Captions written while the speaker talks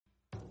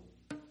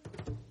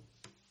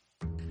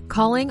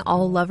Calling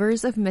all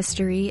lovers of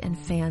mystery and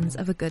fans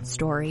of a good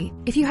story.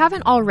 If you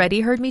haven't already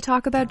heard me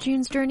talk about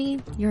June's Journey,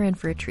 you're in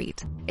for a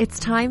treat. It's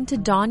time to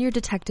don your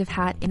detective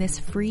hat in this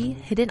free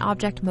hidden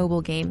object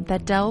mobile game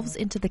that delves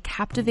into the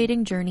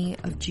captivating journey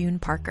of June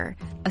Parker,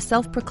 a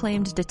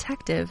self-proclaimed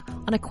detective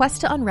on a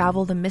quest to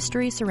unravel the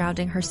mystery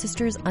surrounding her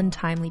sister's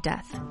untimely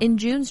death. In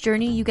June's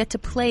Journey, you get to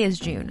play as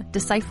June,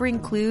 deciphering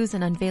clues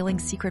and unveiling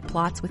secret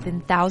plots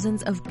within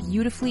thousands of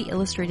beautifully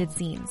illustrated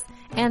scenes.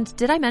 And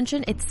did I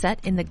mention it's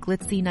set in the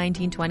glitzy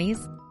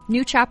 1920s?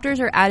 New chapters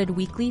are added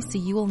weekly, so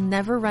you will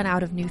never run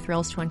out of new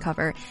thrills to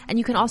uncover, and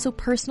you can also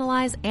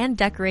personalize and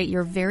decorate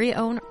your very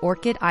own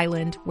Orchid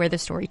Island where the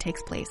story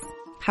takes place.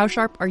 How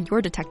sharp are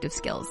your detective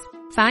skills?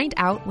 Find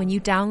out when you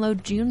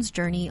download June's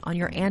Journey on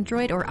your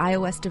Android or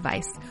iOS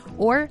device,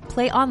 or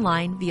play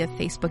online via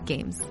Facebook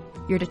Games.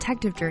 Your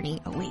detective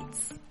journey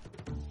awaits.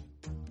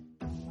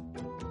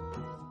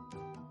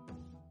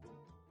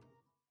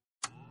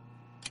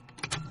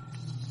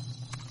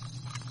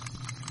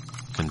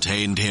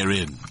 Contained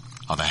herein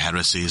are the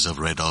heresies of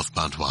Radolf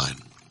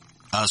Buntwine,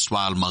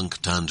 erstwhile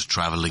monk turned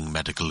traveling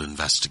medical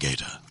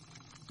investigator.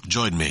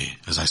 Join me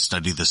as I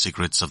study the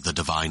secrets of the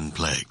divine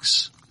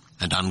plagues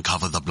and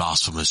uncover the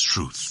blasphemous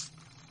truth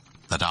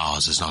that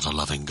ours is not a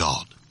loving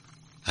God,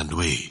 and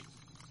we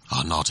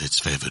are not its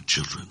favored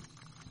children.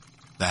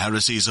 The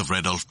heresies of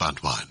Radolf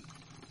Buntwine,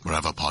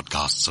 wherever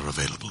podcasts are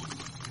available.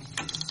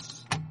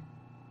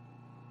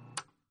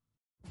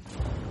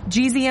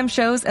 GZM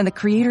Shows and the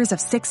creators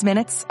of 6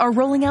 Minutes are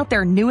rolling out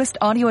their newest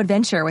audio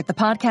adventure with the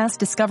podcast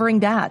Discovering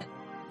Dad.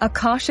 A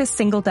cautious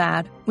single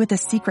dad with a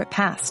secret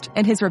past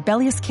and his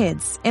rebellious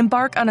kids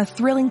embark on a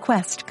thrilling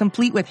quest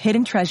complete with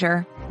hidden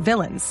treasure,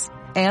 villains,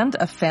 and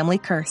a family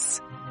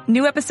curse.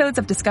 New episodes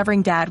of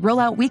Discovering Dad roll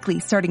out weekly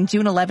starting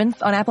June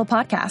 11th on Apple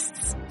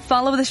Podcasts.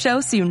 Follow the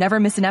show so you never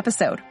miss an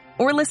episode,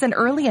 or listen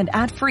early and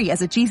ad-free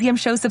as a GZM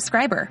Shows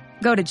subscriber.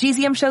 Go to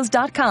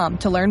gzmshows.com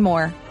to learn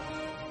more.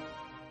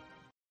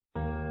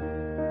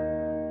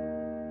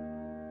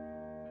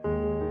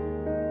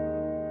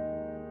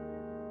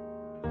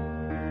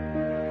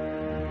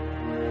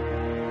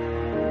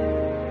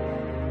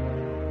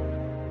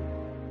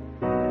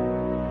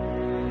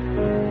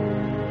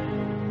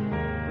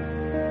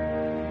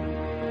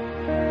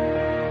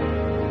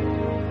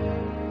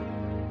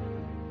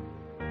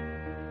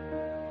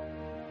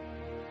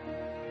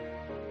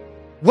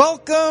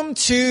 Welcome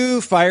to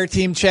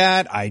Fireteam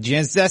Chat,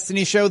 IGN's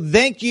Destiny show.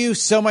 Thank you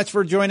so much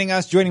for joining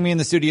us. Joining me in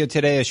the studio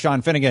today is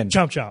Sean Finnegan.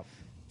 Chomp chomp.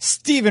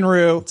 Stephen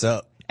Rue. What's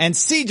up? And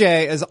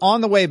CJ is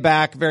on the way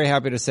back. Very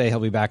happy to say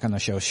he'll be back on the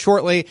show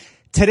shortly.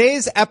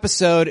 Today's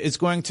episode is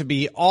going to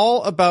be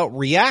all about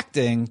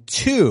reacting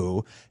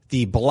to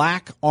the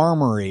Black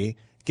Armory,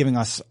 giving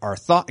our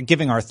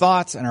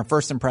thoughts and our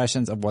first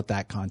impressions of what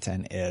that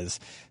content is.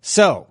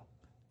 So,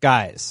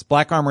 guys,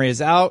 Black Armory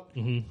is out,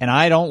 and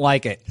I don't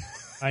like it.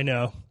 I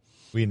know.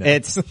 We know.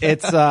 It's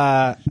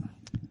about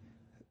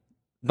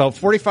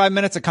 45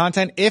 minutes of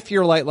content. If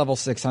you're light level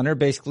 600,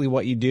 basically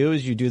what you do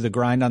is you do the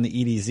grind on the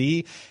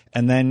EDZ,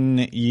 and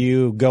then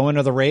you go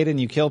into the raid and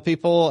you kill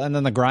people, and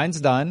then the grind's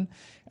done.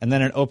 And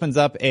then it opens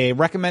up a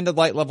recommended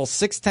light level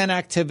 610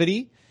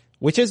 activity,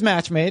 which is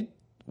match made,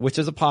 which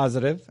is a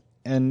positive,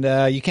 and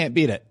you can't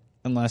beat it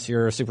unless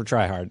you're a super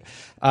tryhard.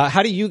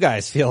 How do you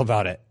guys feel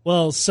about it?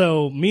 Well,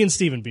 so me and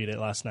Steven beat it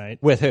last night.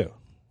 With who?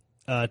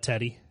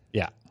 Teddy.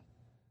 Yeah.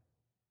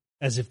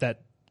 As if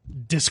that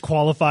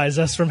disqualifies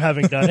us from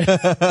having done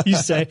it, you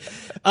say.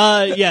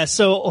 Yeah,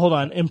 so hold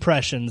on.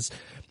 Impressions.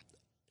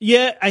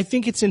 Yeah, I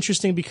think it's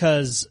interesting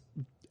because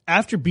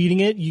after beating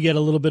it, you get a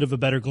little bit of a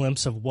better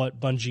glimpse of what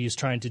Bungie is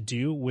trying to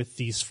do with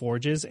these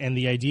forges, and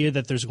the idea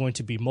that there's going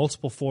to be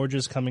multiple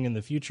forges coming in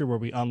the future where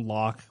we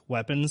unlock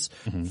weapons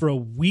for a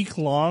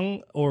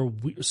week-long or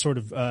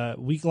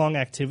week-long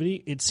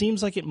activity. It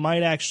seems like it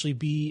might actually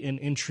be an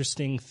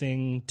interesting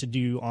thing to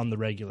do on the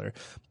regular.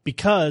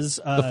 Because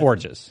the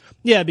forges.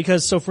 Yeah,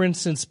 because so for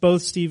instance,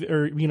 both Steven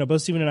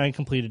and I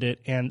completed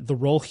it, and the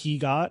roll he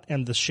got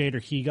and the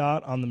shader he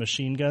got on the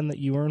machine gun that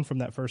you earned from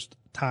that first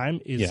time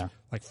is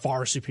like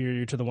far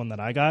superior to the one that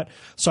I got.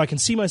 So I can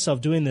see myself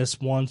doing this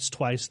once,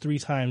 twice, 3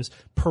 times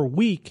per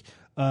week,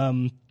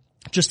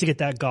 just to get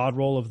that god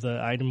roll of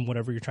the item,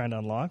 whatever you're trying to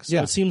unlock. So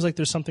it seems like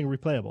there's something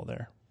replayable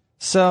there.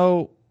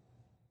 So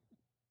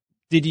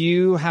did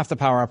you have to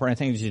power up or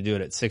anything? Did you do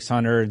it at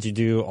 600? Did you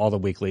do all the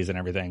weeklies and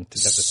everything to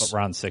get this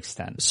around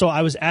 610? So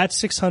I was at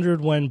 600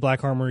 when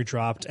Black Armory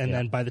dropped, and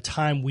then by the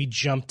time we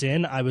jumped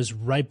in, I was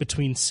right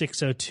between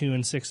 602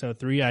 and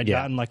 603. I'd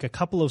gotten like a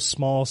couple of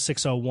small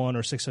 601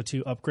 or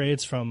 602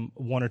 upgrades from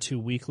 1 or 2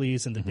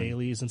 weeklies and the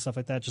dailies and stuff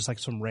like that, just like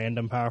some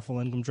random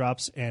powerful income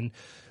drops, and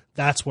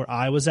that's where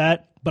I was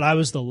at. But I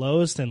was the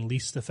lowest and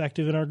least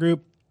effective in our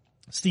group.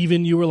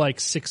 Steven, you were like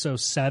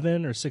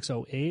 607 or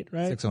 608,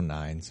 right?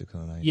 609.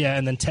 Yeah,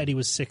 and then Teddy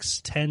was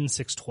 6'10",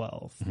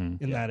 6'12",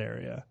 in that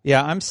area.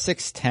 Yeah, I'm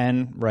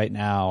 6'10" right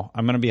now.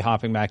 I'm going to be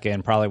hopping back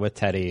in probably with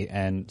Teddy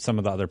and some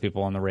of the other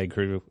people on the raid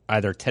crew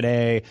either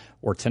today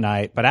or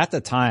tonight. But at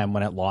the time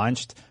when it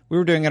launched, we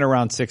were doing it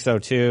around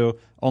 602,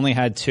 only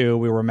had 2.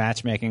 We were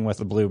matchmaking with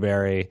the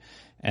Blueberry,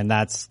 and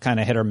that's kind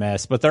of hit or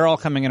miss. But they're all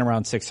coming in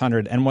around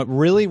 600. And what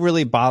really,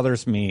 really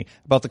bothers me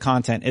about the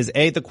content is,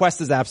 A, the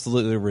quest is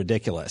absolutely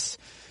ridiculous.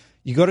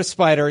 You go to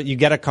Spider, you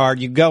get a card,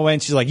 you go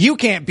in, she's like, you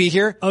can't be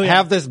here. Oh, yeah.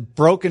 Have this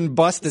broken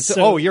busted.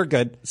 So, you're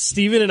good.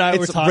 Steven and I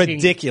were talking.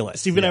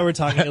 Ridiculous. Steven and I were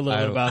talking a little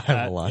bit about I that.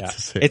 have a lot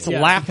to say. It's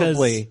Yeah,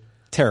 laughably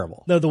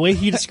terrible. No, the way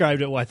he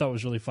described it, I thought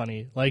was really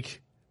funny.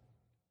 Like,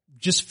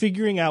 just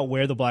figuring out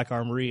where the Black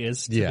Armory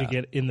is to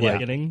begin in the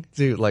beginning.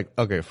 Dude, like,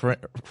 okay,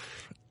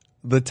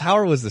 the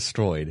tower was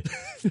destroyed,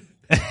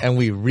 and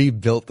we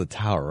rebuilt the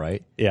tower,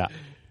 right? Yeah.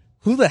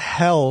 Who the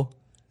hell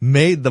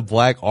made the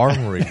Black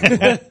Armory?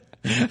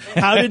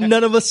 How did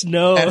none of us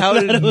know? And how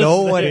did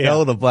no one there?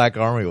 know the Black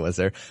Armory was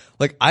there?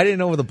 Like, I didn't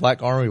know where the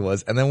Black Armory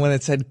was, and then when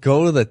it said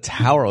go to the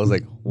tower, I was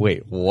like,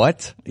 wait,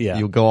 what? Yeah.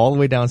 You go all the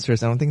way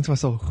downstairs, and I'm thinking to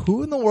myself,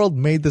 who in the world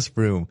made this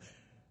room?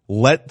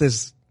 Let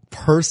this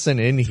person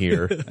in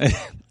here.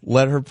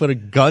 Let her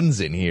put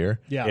guns in here.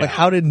 Yeah. Like,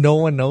 how did no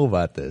one know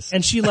about this?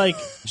 And she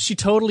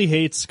totally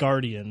hates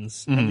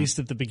Guardians, at least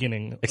at the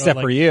beginning. Except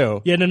for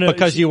you. Yeah, no.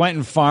 Because you went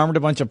and farmed a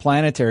bunch of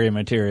planetary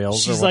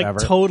materials or She's whatever.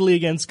 like totally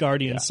against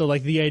Guardians. Yeah. So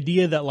like the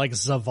idea that like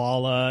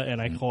Zavala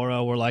and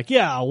Ikora were like,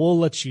 yeah, we'll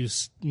let you,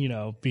 be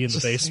in the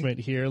basement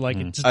here. Like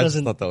it just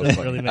doesn't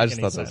really make any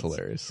sense. That was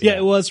hilarious. Yeah,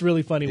 it was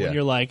really funny when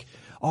you're like,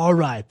 all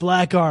right,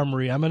 Black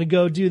Armory, I'm going to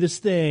go do this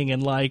thing.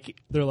 And like,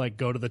 they're like,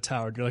 go to the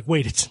tower. And you're like,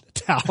 wait, it's in the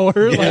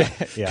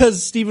tower?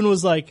 Cause Steven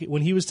was like,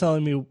 when he was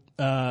telling me,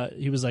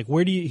 he was like,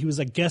 he was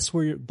like, guess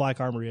where your Black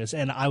Armory is.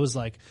 And I was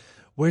like,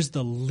 where's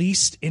the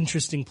least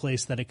interesting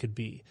place that it could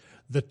be?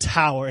 The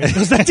tower. And he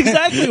goes, that's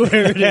exactly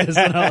where it is.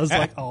 And I was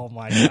like, oh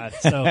my God.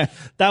 So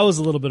that was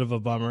a little bit of a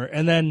bummer.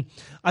 And then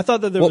I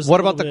thought that there was what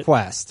about the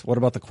quest? What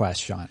about the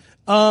quest, Sean?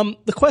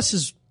 The quest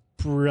is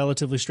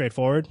relatively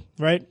straightforward,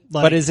 right?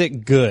 Like, but is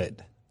it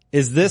good?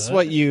 Is this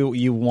what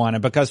you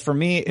wanted? Because for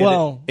me,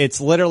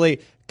 it's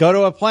literally go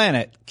to a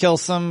planet, kill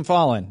some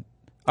Fallen.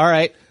 All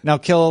right, now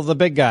kill the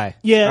big guy.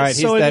 Yeah, all right,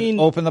 he's dead.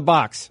 Open the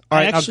box. All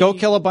right, now go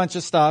kill a bunch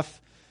of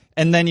stuff,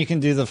 and then you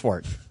can do the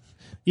fort.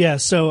 Yeah,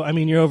 so I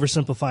mean, you're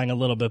oversimplifying a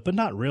little bit, but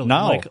not really.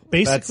 No, like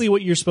basically,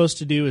 what you're supposed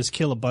to do is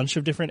kill a bunch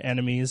of different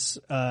enemies.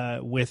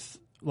 With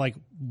like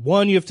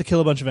one, you have to kill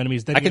a bunch of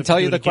enemies. Then I can tell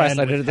you the quest.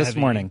 I did it this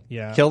morning.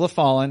 Yeah, kill the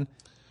Fallen.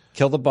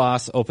 Kill the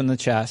boss, open the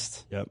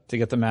chest to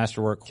get the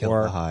masterwork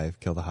core.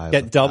 Kill the hive.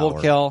 Get double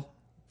kill.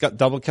 Got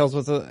double kills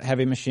with a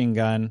heavy machine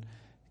gun.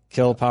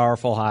 Kill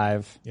powerful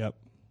hive. Yep.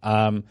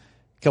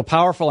 Kill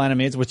powerful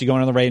enemies, which you go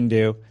into the raid and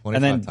do. 25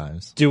 and then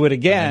times. Do it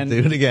again.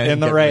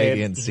 In the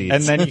raid.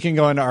 And then you can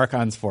go into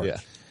Archon's Fort. Yeah.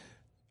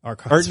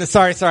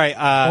 Sorry.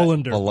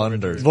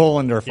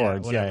 Volander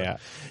Forge.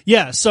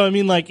 Yeah, so I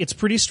mean, like, it's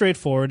pretty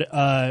straightforward,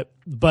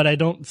 but I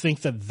don't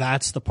think that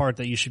that's the part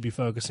that you should be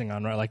focusing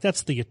on, right? Like,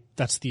 that's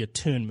the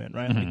attunement,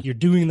 right? Like, you're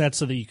doing that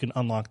so that you can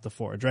unlock the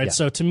forge, right? Yeah.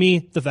 So to me,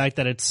 the fact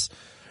that it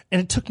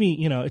took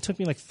me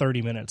like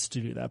 30 minutes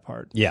to do that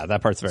part. Yeah,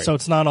 that part's very So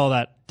it's not all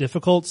that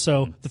difficult.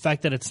 So the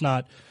fact that it's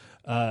not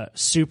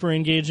super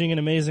engaging and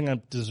amazing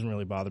doesn't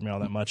really bother me all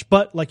that much.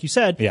 But like you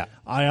said,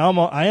 I am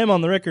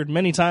on the record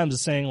many times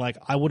as saying, like,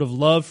 I would have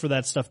loved for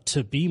that stuff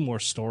to be more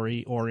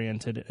story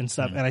oriented and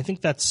stuff. And I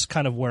think that's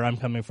kind of where I'm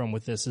coming from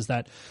with this, is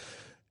that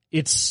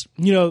it's,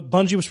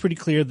 Bungie was pretty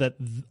clear that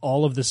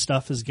all of this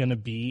stuff is going to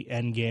be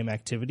end game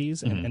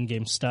activities and end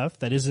game stuff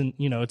that isn't,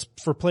 it's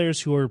for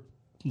players who are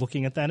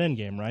looking at that end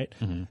game, right?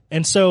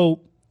 And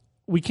so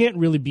we can't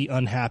really be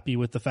unhappy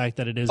with the fact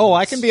that it is. Oh,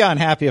 I can be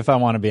unhappy if I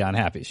want to be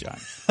unhappy, Sean.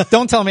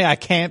 Don't tell me I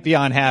can't be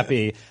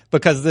unhappy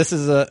because this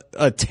is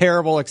a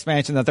terrible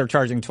expansion that they're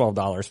charging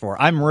 $12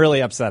 for. I'm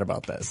really upset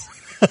about this.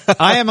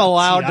 I am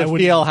allowed to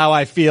feel how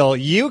I feel.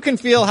 You can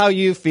feel how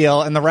you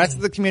feel, and the rest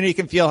of the community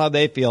can feel how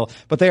they feel,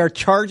 but they are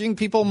charging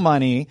people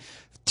money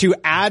to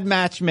add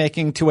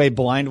matchmaking to a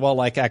blind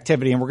well-like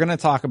activity, and we're going to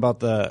talk about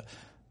the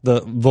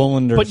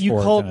Volander. But you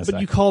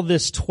call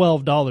this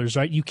 $12,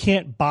 right? You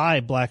can't buy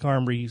Black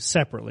Armory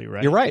separately,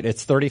 right? You're right.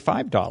 It's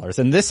 $35,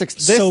 and this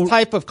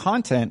type of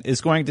content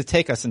is going to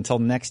take us until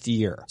next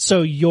year.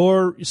 So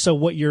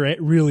what you're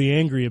really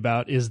angry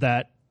about is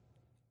that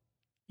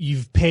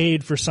you've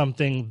paid for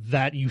something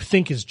that you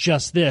think is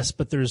just this,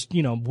 but there's,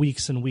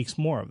 weeks and weeks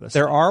more of this.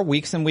 There are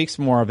weeks and weeks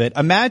more of it.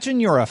 Imagine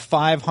you're a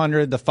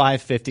 500 to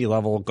 550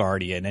 level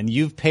Guardian and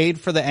you've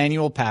paid for the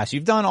annual pass.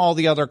 You've done all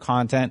the other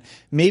content.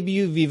 Maybe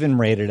you've even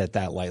rated at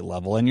that light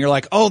level and you're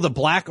like, oh, the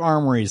Black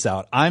Armory's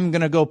out. I'm going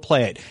to go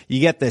play it.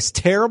 You get this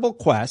terrible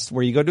quest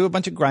where you go do a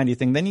bunch of grindy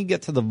thing. Then you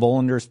get to the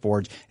Volander's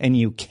Forge and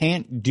you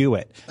can't do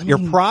it.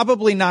 You're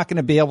probably not going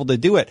to be able to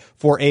do it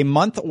for a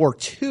month or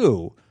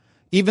two.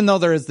 Even though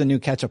there is the new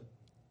catch-up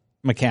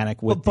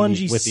mechanic with but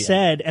Bungie with the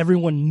said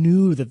everyone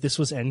knew that this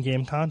was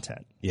endgame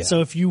content. Yeah. So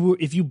if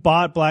you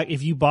bought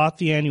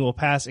the annual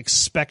pass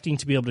expecting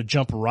to be able to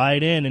jump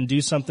right in and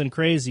do something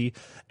crazy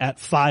at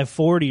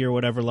 540 or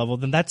whatever level,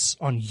 then that's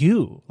on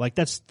you. Like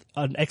that's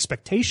an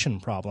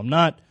expectation problem,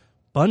 not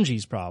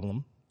Bungie's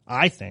problem,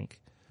 I think.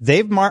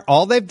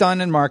 all they've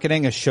done in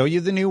marketing is show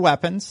you the new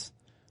weapons.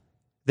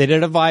 They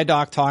did a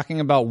Vidoc talking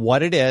about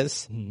what it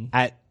is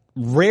at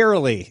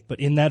rarely.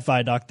 But in that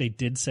Vidoc, they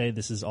did say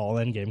this is all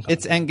endgame content.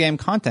 It's endgame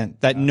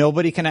content that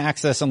nobody can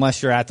access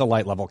unless you're at the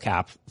light level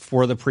cap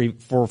for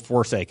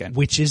Forsaken.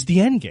 Which is the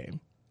endgame.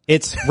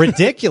 It's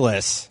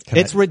ridiculous.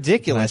 It's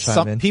ridiculous. Can I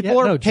chime in? People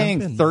are paying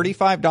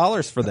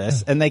 $35 for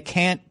this and they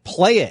can't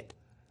play it.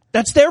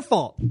 That's their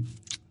fault.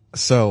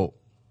 So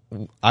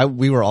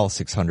we were all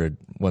 600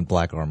 when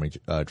Black Armory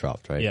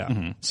dropped, right? Yeah.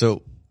 Mm-hmm.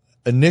 So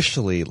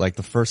initially, like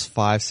the first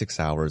 5-6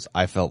 hours,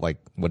 I felt like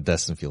what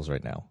Destiny feels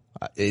right now.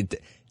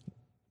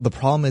 The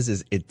problem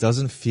is it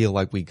doesn't feel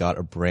like we got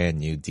a brand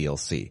new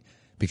DLC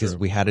because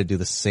we had to do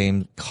the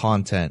same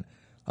content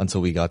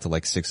until we got to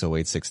like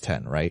 608,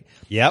 610, right?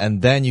 Yeah.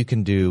 And then you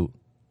can do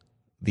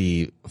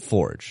the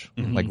Forge.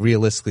 Like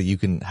realistically, you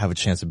can have a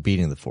chance of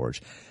beating the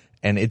Forge.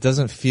 And it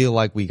doesn't feel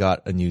like we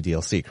got a new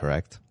DLC,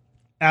 correct?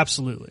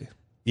 Absolutely.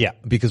 Yeah.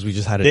 Because we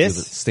just had to do the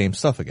same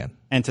stuff again.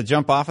 And to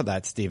jump off of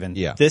that, Steven,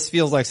 Yeah. this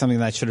feels like something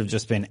that should have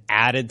just been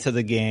added to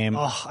the game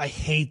Oh, I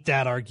hate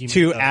that argument.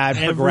 to though. add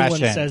Everyone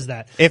progression. says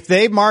that. If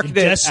they marketed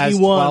it Destiny as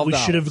 1, we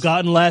 $12, should have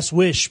gotten Last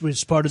Wish, which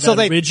is part of So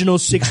that they- original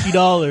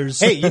 $60.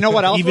 Hey, you know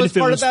what else Even was if it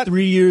part of was that?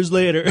 3 years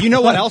later. You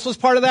know what else was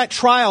part of that?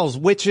 Trials,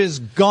 which is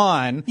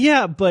gone.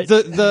 Yeah, but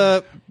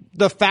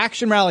The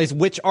faction rallies,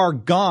 which are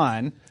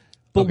gone.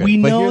 Okay,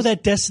 we but know here's-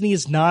 that Destiny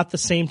is not the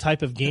same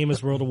type of game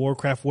as World of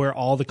Warcraft where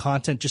all the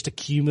content just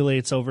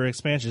accumulates over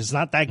expansions. It's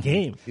not that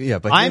game. Yeah,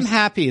 but I'm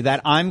happy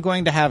that I'm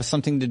going to have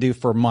something to do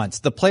for months.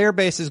 The player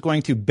base is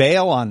going to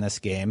bail on this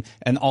game,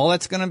 and all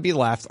that's going to be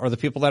left are the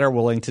people that are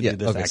willing to do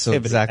this activity. So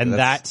exactly, and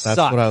that's sucks.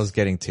 what I was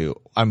getting to.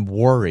 I'm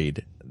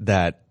worried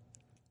that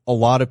a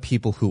lot of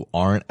people who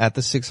aren't at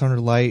the 600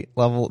 light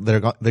level, they're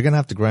going to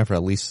have to grind for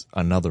at least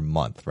another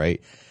month,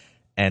 right?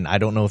 And I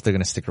don't know if they're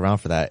going to stick around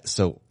for that.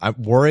 So I'm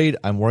worried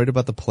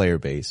about the player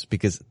base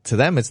because to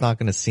them, it's not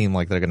going to seem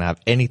like they're going to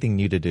have anything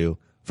new to do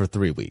for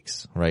 3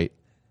 weeks, right?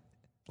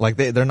 Like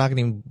they're not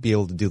going to be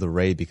able to do the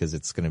raid because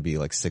it's going to be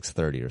like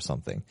 6:30 or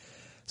something.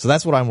 So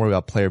that's what I'm worried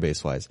about player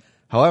base wise.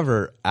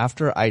 However,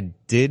 after I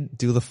did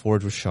do the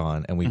Forge with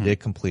Sean and we did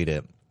complete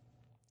it,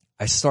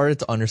 I started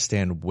to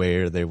understand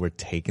where they were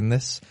taking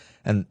this.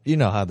 And you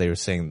know how they were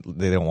saying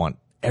they don't want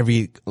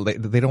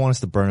they don't want us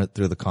to burn it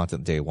through the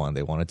content day one.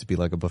 They want it to be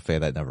like a buffet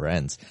that never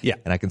ends. Yeah.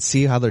 And I can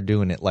see how they're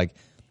doing it. Like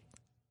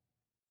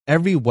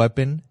every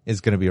weapon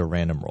is going to be a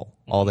random roll.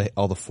 All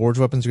the Forge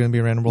weapons are going to be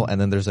a random roll. And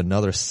then there's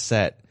another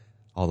set,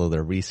 although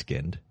they're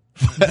reskinned.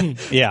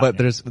 Yeah. But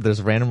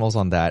there's random rolls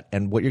on that.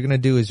 And what you're going to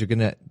do is you're going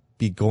to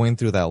be going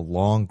through that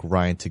long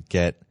grind to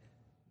get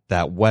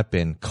that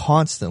weapon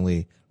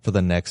constantly for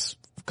the next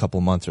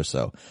couple months or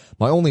so.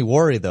 My only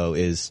worry though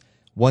is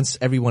once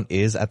everyone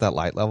is at that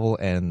light level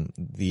and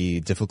the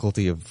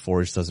difficulty of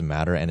Forge doesn't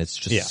matter and it's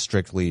just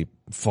strictly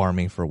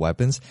farming for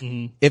weapons,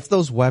 if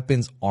those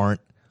weapons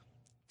aren't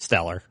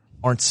stellar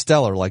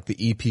like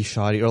the EP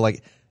shoddy or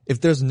like if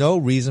there's no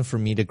reason for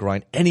me to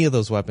grind any of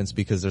those weapons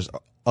because there's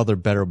other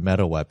better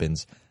meta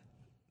weapons,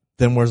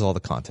 then where's all the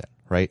content,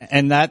 right?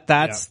 And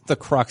that's the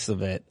crux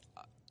of it.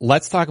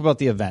 Let's talk about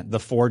the event, the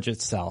Forge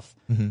itself.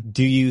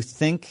 Do you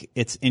think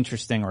it's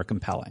interesting or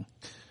compelling?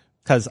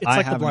 Because It's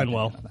like the blind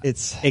well.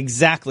 It's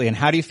exactly. And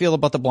how do you feel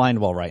about the blind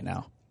well right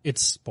now?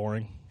 It's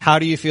boring. How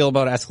do you feel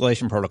about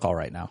escalation protocol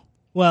right now?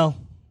 Well,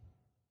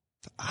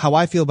 how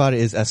I feel about it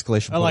is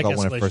escalation I like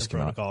protocol when it Escalation first came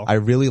Protocol. out. I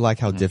really like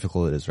how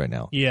difficult it is right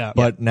now. Yeah.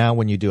 But now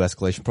when you do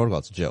escalation protocol,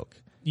 it's a joke.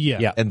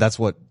 yeah. And that's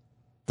what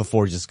the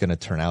Forge is going to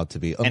turn out to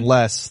be,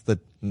 unless the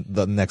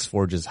next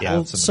Forges have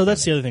Well, some. so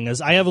that's the other thing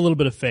is I have a little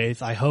bit of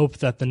faith. I hope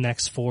that the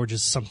next Forge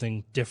is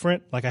something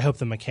different. Like I hope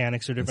the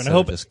mechanics are different. Instead I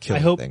hope of just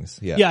killing I hope things.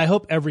 Yeah, I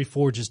hope every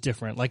Forge is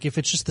different. Like if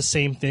it's just the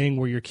same thing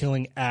where you're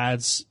killing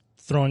ads,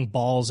 throwing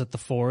balls at the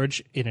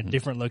Forge in a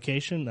different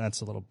location,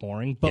 that's a little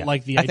boring. But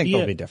like the I idea, think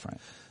they'll be different.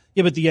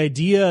 Yeah, but the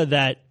idea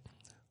that,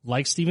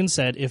 like Steven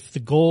said, if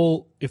the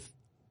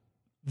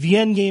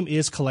end game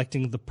is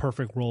collecting the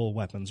perfect roll of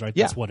weapons, right?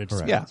 That's what it's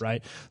about, Yeah.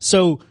 right?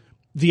 So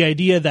the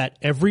idea that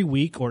every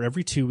week or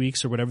every 2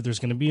 weeks or whatever, there's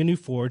going to be a new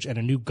Forge and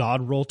a new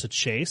God roll to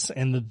chase,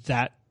 and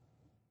that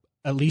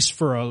at least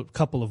for a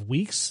couple of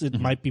weeks, it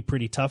might be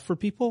pretty tough for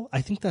people.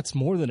 I think that's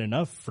more than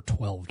enough for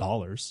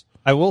 $12.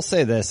 I will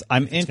say this.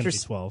 I'm It's going to be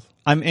interested. 12.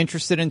 I'm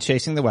interested in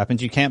chasing the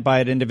weapons. You can't buy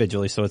it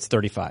individually, so it's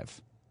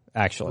 35.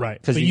 Actually, Right.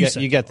 Because But you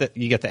you get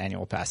the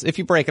annual pass. If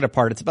you break it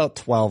apart, it's about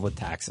 12 with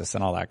taxes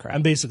and all that crap.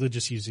 I'm basically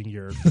just using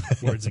your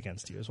words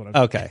against you is what I'm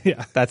Okay.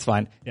 Yeah. That's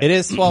fine. It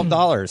is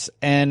 $12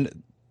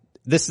 and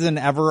this is an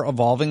ever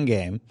evolving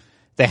game.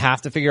 They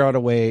have to figure out a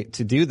way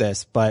to do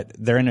this, but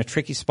they're in a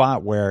tricky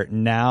spot where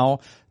now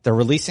they're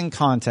releasing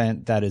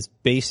content that is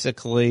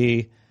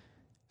basically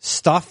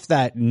stuff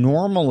that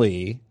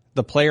normally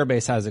the player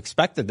base has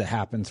expected to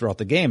happen throughout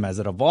the game as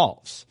it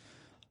evolves.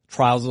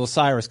 Trials of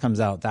Osiris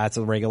comes out. That's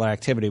a regular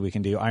activity we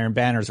can do. Iron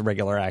Banner's a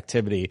regular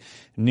activity.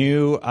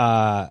 New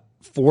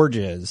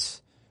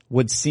forges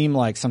would seem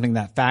like something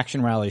that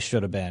Faction Rally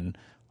should have been,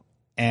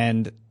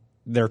 and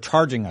they're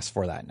charging us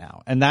for that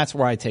now. And that's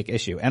where I take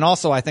issue. And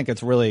also, I think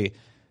it's really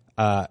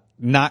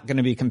not going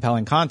to be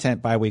compelling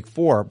content by week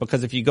 4,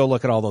 because if you go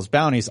look at all those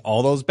bounties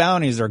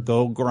are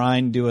go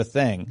grind, do a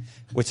thing,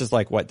 which is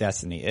like what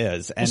Destiny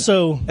is. And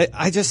so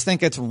I just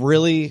think it's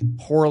really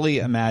poorly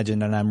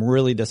imagined, and I'm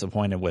really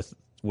disappointed with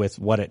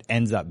what it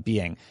ends up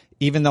being,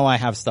 even though I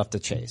have stuff to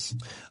chase.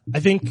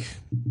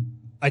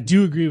 I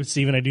do agree with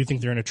Steven. I do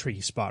think they're in a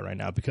tricky spot right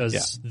now,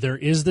 because there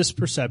is this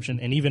perception,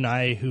 and even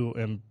I, who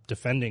am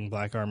defending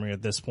Black Armory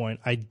at this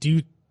point,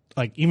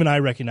 even I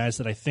recognize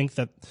that I think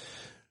that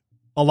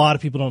a lot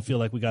of people don't feel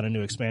like we got a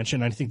new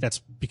expansion. I think that's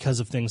because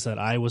of things that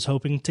I was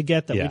hoping to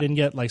get that we didn't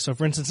get. Like, so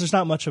for instance, there's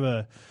not much of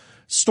a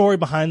story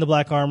behind the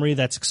Black Armory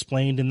that's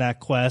explained in that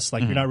quest.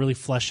 Like, you're not really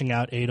fleshing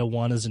out Ada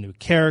 1 as a new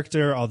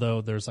character,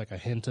 although there's like a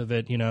hint of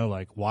it,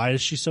 like, why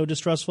is she so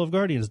distrustful of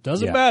Guardians?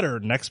 Doesn't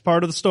matter. Next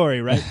part of the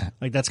story, right?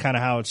 Like, that's kind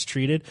of how it's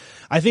treated.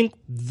 I think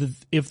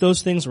if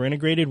those things were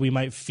integrated, we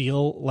might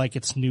feel like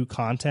it's new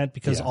content,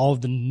 because all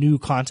of the new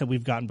content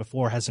we've gotten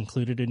before has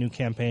included a new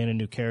campaign and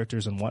new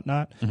characters and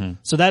whatnot.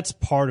 So that's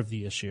part of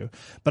the issue.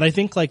 But I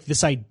think like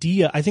this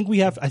idea,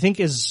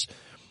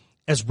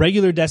 as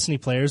regular Destiny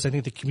players, I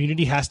think the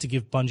community has to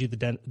give Bungie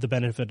the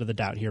benefit of the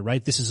doubt here,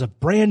 right? This is a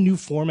brand new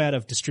format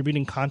of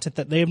distributing content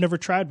that they have never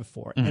tried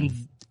before.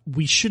 And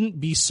we shouldn't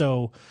be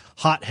so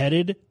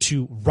hot-headed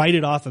to write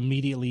it off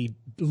immediately,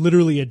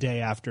 literally a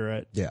day after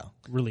it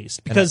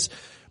released. Because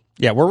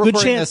we're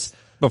recording this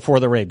before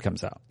the raid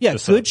comes out. Yeah,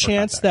 good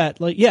chance that,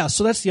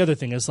 so that's the other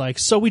thing is like,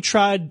 so we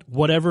tried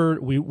whatever,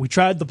 we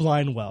tried the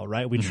Blind Well,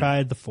 right? We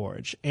tried the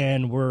Forge,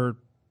 and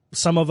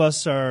some of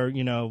us are,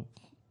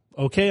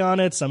 okay on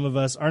it. Some of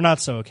us are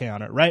not so okay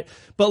on it, right?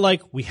 But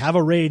like, we have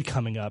a raid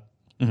coming up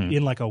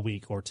in like a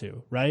week or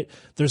two, right?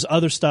 There's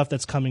other stuff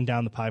that's coming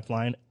down the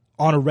pipeline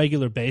on a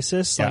regular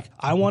basis. Like,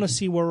 I want to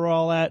see where we're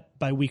all at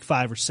by week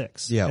 5 or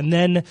 6. Yeah. And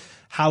then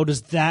how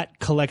does that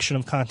collection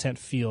of content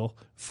feel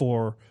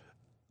for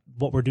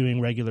what we're doing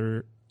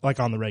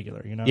on the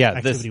regular,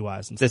 activity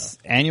wise and this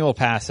stuff. Annual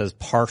pass has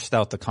parsed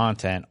out the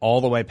content all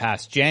the way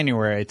past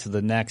January to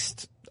the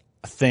next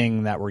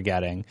thing that we're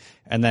getting,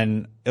 and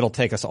then it'll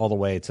take us all the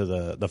way to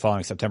the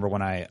following September,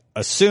 when I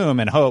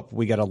assume and hope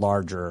we get a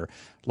larger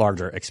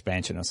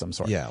expansion of some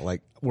sort. Yeah,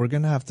 like, we're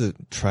gonna have to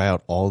try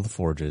out all the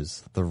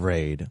forges, the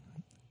raid,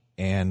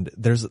 and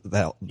there's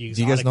that. Do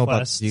you guys know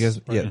about? Do you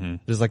guys? Yeah,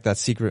 there's like that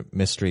secret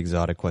mystery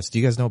exotic quest. Do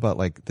you guys know about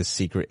like the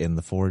secret in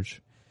the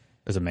forge?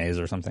 There's a maze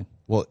or something.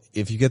 Well,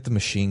 if you get the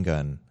machine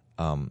gun,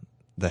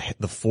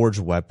 the forged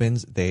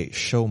weapons, they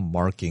show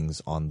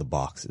markings on the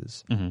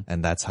boxes,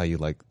 and that's how you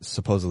like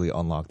supposedly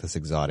unlock this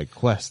exotic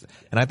quest.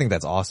 And I think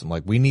that's awesome.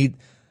 Like, we need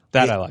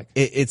that. I like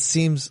it.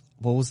 Seems,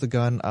 what was the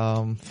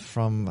gun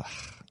from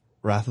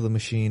Wrath of the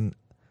Machine,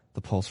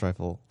 the pulse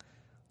rifle?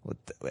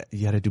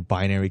 You had to do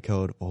binary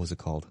code. What was it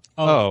called?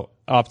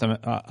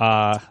 Outbreak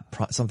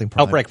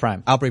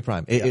Prime. Outbreak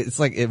Prime. It's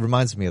like, it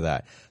reminds me of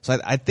that. So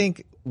I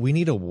think we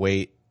need to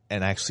wait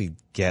and actually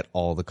get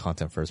all the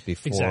content first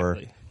before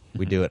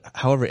we do it.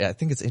 However, I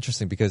think it's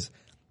interesting because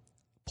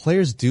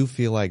players do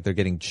feel like they're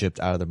getting gypped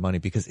out of their money,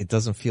 because it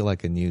doesn't feel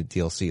like a new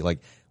DLC. Like,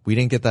 we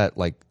didn't get that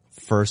like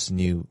first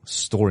new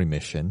story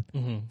mission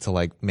to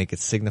like make it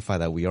signify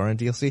that we are in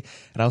DLC.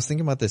 And I was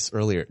thinking about this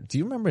earlier. Do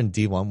you remember in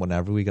D1,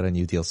 whenever we got a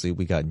new DLC,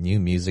 we got new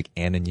music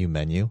and a new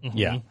menu?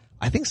 Yeah.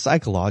 I think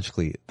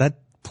psychologically that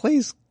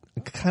plays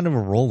kind of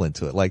a role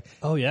into it. Like,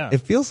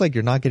 it feels like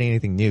you're not getting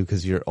anything new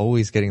because you're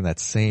always getting that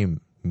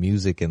same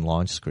music and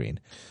launch screen,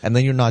 and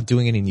then you're not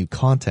doing any new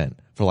content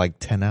for like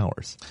 10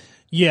 hours.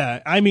 Yeah,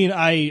 I mean,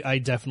 I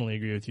definitely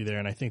agree with you there,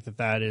 and I think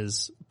that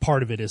is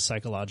part of it is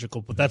psychological,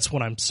 but that's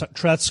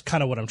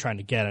kind of what I'm trying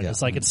to get at.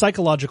 It's like, it's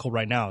psychological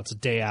right now. It's a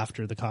day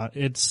after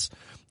it's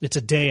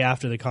a day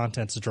after the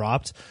content's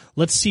dropped.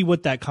 Let's see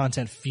what that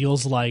content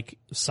feels like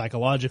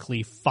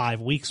psychologically 5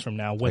 weeks from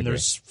now, when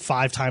there's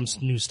 5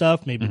 times new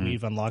stuff. Maybe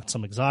we've unlocked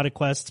some exotic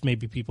quests.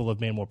 Maybe people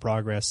have made more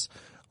progress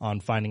on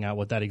finding out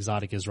what that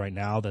exotic is right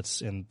now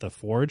that's in the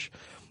Forge.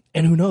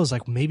 And who knows,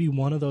 like, maybe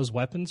one of those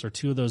weapons or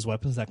 2 of those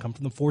weapons that come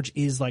from the Forge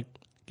is like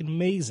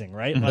amazing,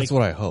 right? Like, that's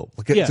what I hope.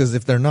 Because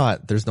if they're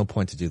not, there's no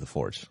point to do the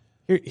Forge.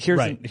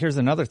 Here's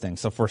another thing.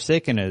 So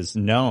Forsaken is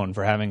known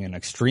for having an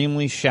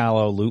extremely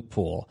shallow loot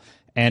pool.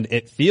 And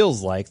it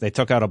feels like they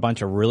took out a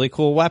bunch of really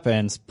cool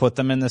weapons, put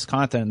them in this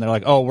content, and they're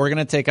like, oh, we're going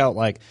to take out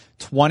like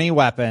 20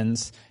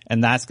 weapons,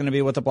 and that's going to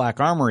be what the Black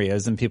Armory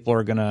is, and people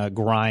are going to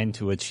grind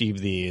to achieve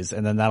these,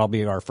 and then that'll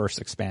be our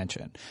first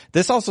expansion.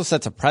 This also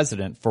sets a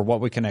precedent for what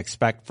we can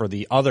expect for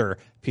the other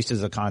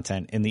pieces of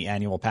content in the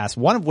annual pass,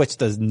 one of which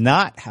does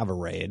not have a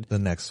raid. The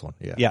next one,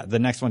 Yeah, the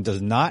next one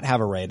does not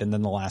have a raid, and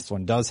then the last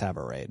one does have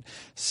a raid.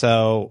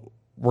 So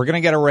we're going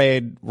to get a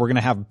raid. We're going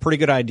to have a pretty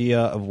good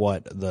idea of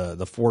what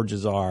the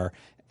forges are.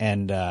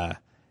 And, I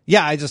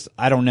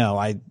don't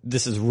know.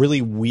 This is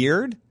really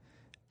weird.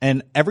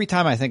 And every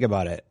time I think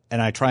about it,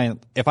 and I try and,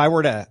 if I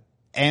were to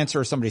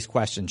answer somebody's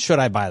question, should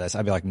I buy this?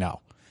 I'd be like, no.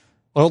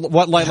 Well,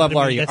 what light level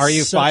are you? Are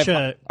you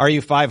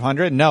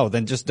 500? No,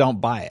 then just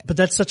don't buy it. But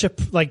that's such a,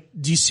 like,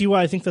 do you see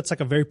why I think that's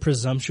like a very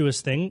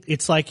presumptuous thing?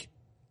 It's like,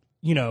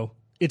 you know,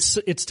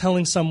 it's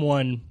telling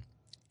someone,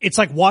 it's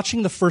like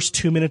watching the first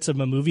 2 minutes of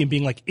a movie and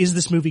being like, is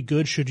this movie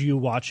good? Should you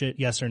watch it?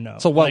 Yes or no?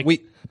 So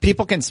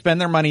people can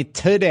spend their money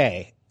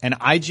today, and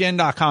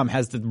IGN.com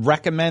has to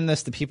recommend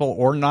this to people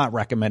or not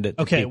recommend it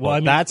to people. Well, I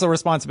mean, that's a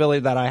responsibility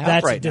that I have right now.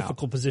 That's a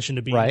difficult position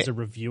to be in as a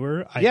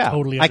reviewer. I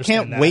totally understand I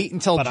can't that, wait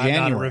until but January.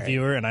 I'm not a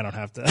reviewer, and I don't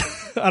have to.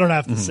 I don't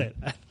have to say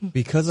that.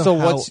 Because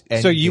of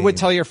so you would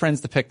tell your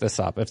friends to pick this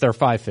up if they're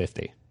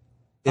 $550?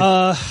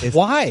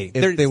 Why?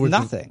 There's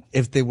nothing.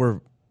 If they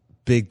were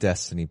big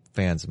Destiny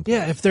fans, and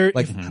yeah, if they're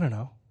like, I don't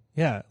know,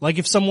 yeah, like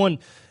if someone,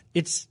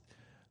 it's.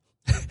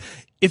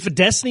 If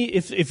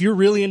if you're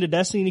really into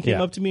Destiny and you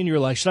came up to me and you were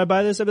like, should I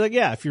buy this? I'd be like,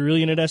 yeah, if you're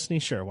really into Destiny,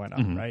 sure, why not,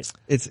 right?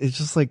 It's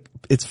just like,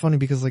 it's funny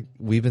because like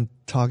we've been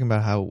talking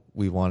about how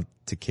we want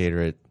to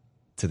cater it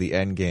to the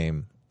end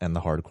game and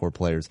the hardcore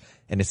players,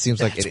 and it seems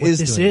like it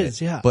is doing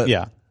it. Yeah. But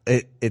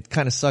it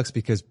kind of sucks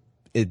because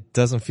it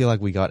doesn't feel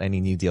like we got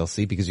any new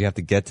DLC because you have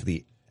to get to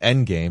the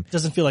end game. It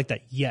doesn't feel like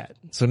that yet.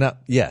 So now,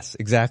 yes,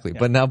 exactly. Yeah.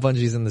 But now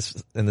Bungie's in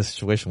this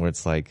situation where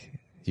it's like,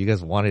 you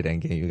guys wanted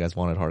endgame, you guys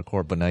wanted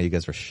hardcore, but now you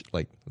guys are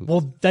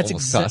well, that's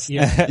exactly.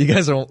 Yeah. you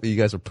guys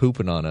are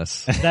pooping on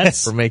us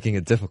for making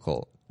it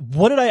difficult.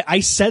 What did I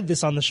said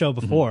this on the show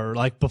before,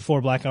 like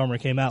before Black Armory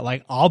came out,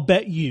 like I'll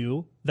bet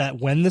you that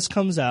when this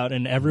comes out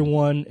and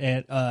everyone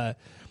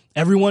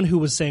who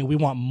was saying we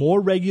want more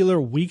regular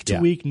week to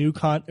week new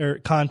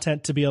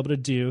content to be able to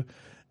do,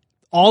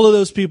 all of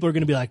those people are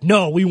going to be like,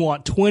 no, we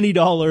want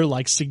 $20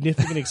 like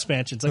significant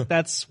expansions. Like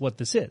that's what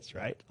this is,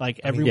 right?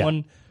 Like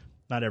everyone.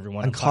 Not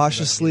everyone. And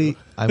cautiously,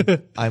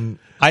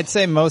 I'd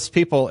say most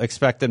people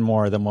expected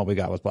more than what we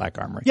got with Black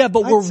Armory. Yeah,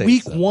 but we're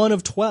week 1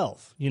 of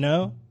 12, you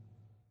know?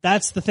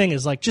 That's the thing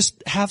is like,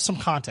 just have some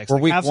context. We're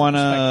week 1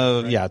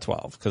 of,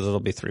 12, because it'll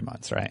be 3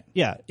 months, right?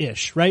 Yeah,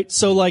 ish, right?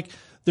 So like,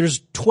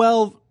 there's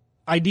 12,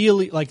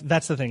 ideally, like,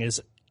 that's the thing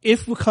is,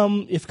 if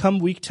come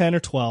week 10 or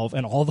 12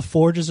 and all the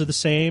forges are the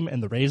same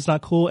and the raid's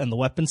not cool and the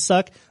weapons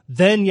suck,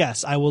 then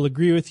yes, I will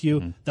agree with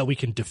you that we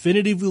can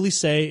definitively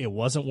say it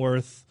wasn't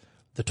worth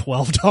the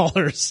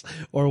 $12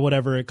 or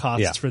whatever it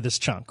costs for this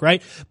chunk,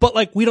 right? But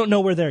like, we don't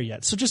know we're there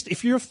yet. So just,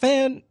 if you're a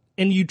fan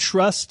and you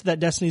trust that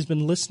Destiny's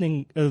been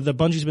listening, the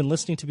Bungie's been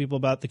listening to people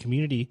about the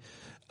community,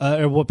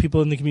 or what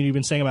people in the community have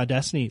been saying about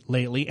Destiny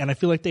lately, and I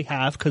feel like they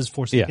have, because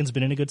Forsaken's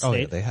been in a good state. Oh,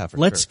 yeah, they have.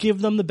 Let's give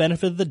them the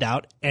benefit of the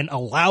doubt and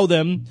allow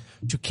them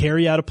to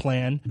carry out a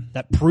plan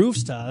that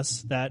proves to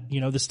us that,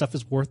 you know, this stuff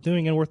is worth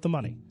doing and worth the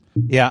money.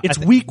 Yeah. It's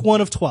week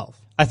 1 of 12.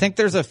 I think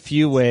there's a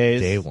few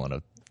ways. Day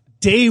 1.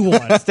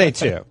 Day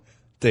 2.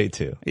 Day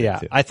 2. Yeah.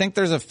 I think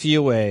there's a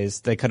few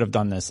ways they could have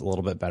done this a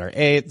little bit better.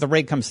 The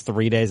raid comes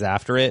 3 days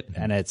after it,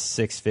 and it's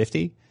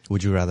 $650.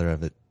 Would you rather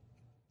have it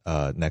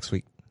next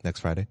week,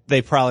 next Friday?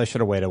 They probably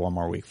should have waited 1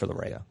 more week for the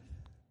raid. Yeah.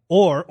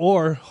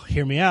 Or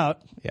hear me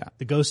out. Yeah.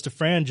 The Ghost of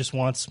Fran just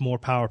wants more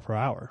power per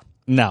hour.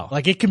 No.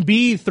 Like, it can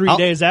be 3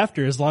 days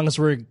after, as long as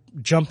we're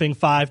jumping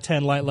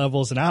 5-10 light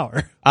levels an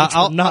hour.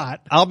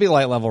 I'll be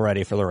light level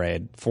ready for the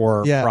raid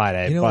for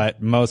Friday,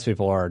 but most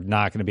people are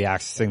not going to be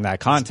accessing that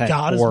content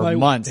for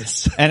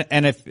months.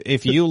 And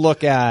if you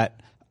look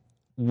at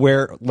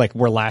where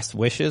Last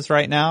Wish is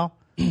right now,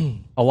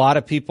 a lot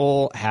of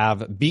people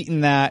have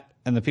beaten that.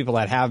 And the people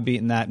that have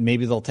beaten that,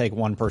 maybe they'll take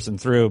one person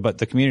through, but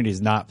the community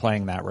is not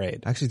playing that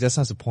raid. Actually, that's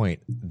not the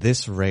point.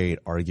 This raid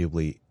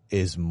arguably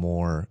is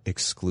more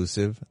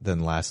exclusive than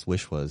Last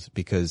Wish was,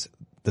 because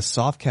the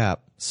soft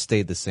cap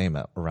stayed the same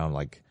at around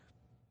like,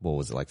 what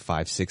was it, like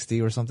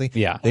 560 or something?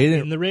 Yeah. They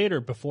didn't in the raid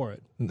or before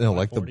it? No,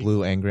 like the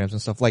blue engrams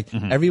and stuff. Like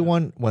when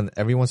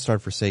everyone started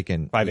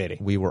Forsaken,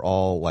 580. We were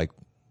all like,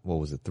 what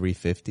was it,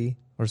 350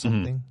 or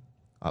something?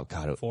 Oh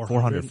God,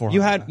 400.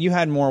 You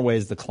had more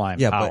ways to climb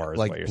power. But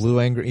like blue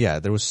angry,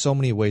 there was so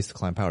many ways to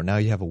climb power. Now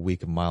you have a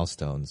week of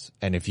milestones,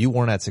 and if you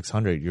weren't at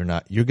 600, you're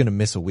going to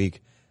miss a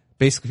week.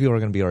 Basically, people are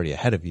going to be already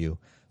ahead of you.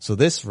 So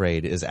this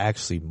raid is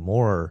actually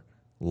more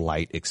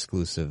light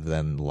exclusive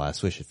than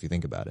Last Wish, if you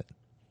think about it.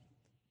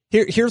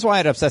 Here's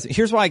why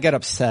Here's why I get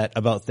upset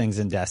about things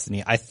in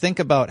Destiny. I think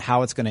about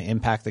how it's going to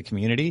impact the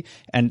community,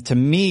 and to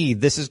me,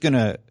 this is going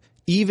to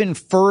even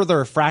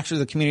further fracture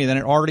the community than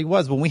it already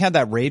was. When we had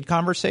that raid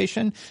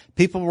conversation,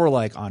 people were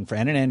like on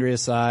Fran and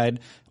Andrea's side,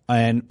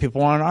 and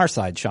people were on our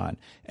side, Sean.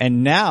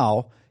 And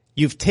now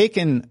you've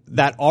taken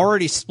that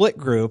already split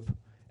group,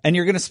 and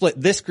you're going to split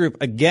this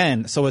group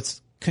again. So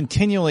it's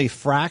continually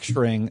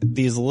fracturing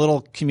these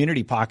little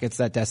community pockets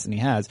that Destiny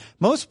has.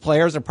 Most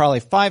players are probably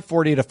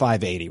 540 to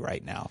 580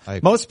 right now.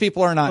 Most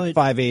people are not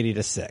 580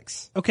 to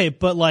 6. Okay,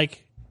 but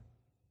like,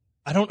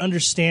 I don't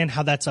understand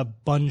how that's a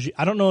Bungie.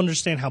 I don't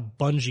understand how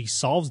Bungie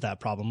solves that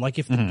problem. Like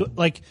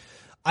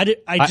I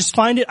just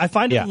find it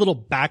a little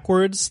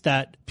backwards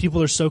that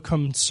people are so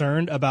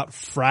concerned about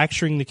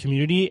fracturing the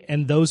community,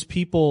 and those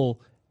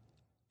people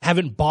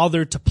haven't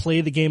bothered to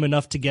play the game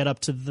enough to get up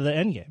to the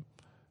end game.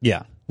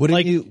 Yeah.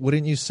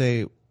 Wouldn't you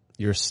say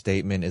your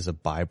statement is a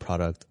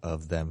byproduct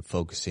of them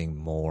focusing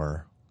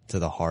more to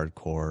the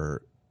hardcore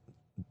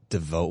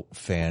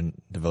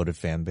devoted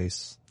fan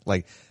base?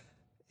 Like,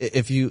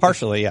 if you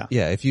partially,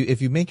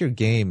 if you make your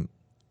game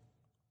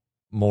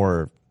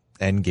more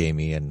end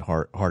gamey and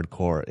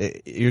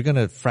hardcore, you're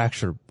gonna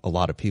fracture a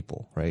lot of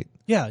people, right?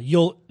 Yeah,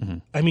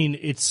 I mean,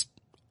 it's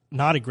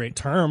not a great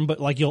term, but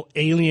like you'll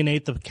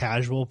alienate the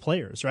casual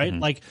players, right?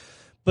 Like,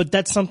 but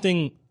that's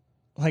something.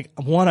 Like,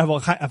 one,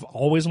 I've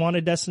always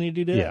wanted Destiny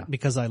to do it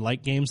because I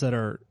like games that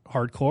are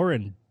hardcore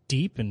and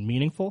deep and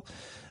meaningful.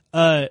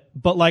 But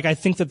like, I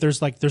think that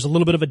there's a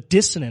little bit of a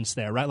dissonance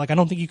there, right? Like, I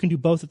don't think you can do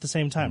both at the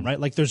same time, right?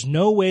 Like, there's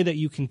no way that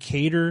you can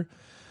cater,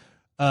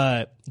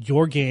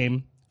 your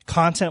game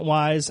content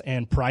wise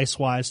and price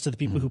wise to the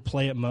people who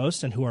play it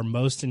most and who are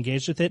most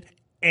engaged with it,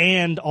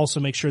 and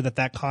also make sure that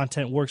that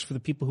content works for the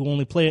people who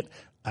only play it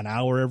an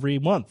hour every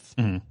month.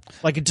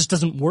 Like, it just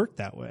doesn't work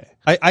that way.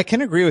 I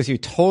can agree with you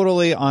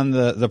totally on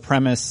the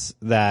premise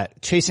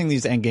that chasing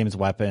these end games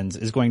weapons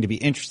is going to be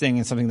interesting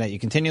and something that you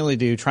continually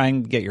do. Try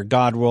and get your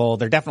god roll.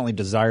 They're definitely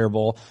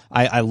desirable.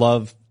 I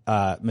love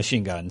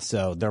machine guns,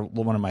 so they're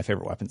one of my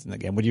favorite weapons in the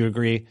game. Would you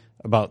agree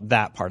about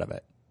that part of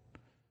it?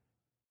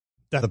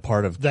 The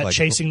part of that, like,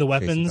 chasing the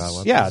weapons.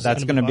 Yeah,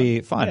 that's going to be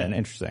fun and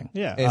interesting.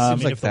 Yeah, it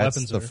seems like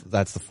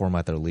that's the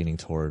format they're leaning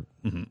toward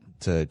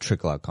to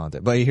trickle out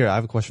content. But here, I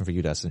have a question for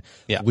you, Destin.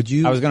 Yeah,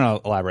 I was going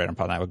to elaborate on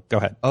that. Go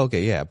ahead.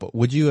 Okay, yeah, but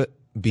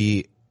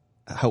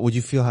how would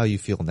you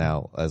feel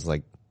now as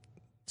like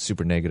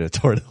super negative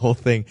toward the whole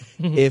thing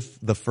if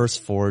the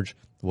first Forge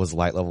was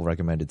light level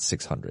recommended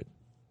 600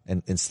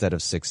 and instead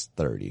of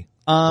 630?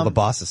 The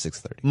boss is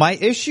 630. My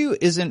issue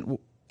isn't.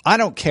 I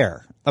don't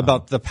care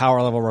about the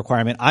power level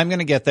requirement. I'm going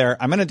to get there.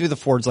 I'm going to do the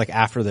Forge like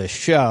after this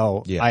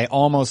show. Yeah. I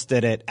almost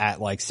did it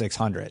at like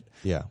 600.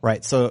 Yeah.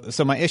 Right. So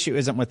my issue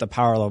isn't with the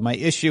power level. My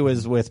issue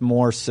is with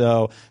more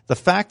so the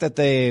fact that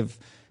they're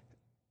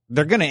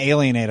going to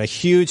alienate a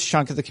huge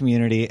chunk of the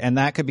community, and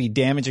that could be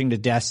damaging to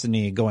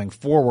Destiny going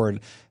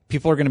forward.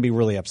 People are going to be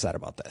really upset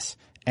about this.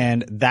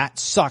 And that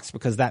sucks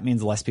because that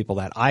means less people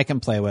that I can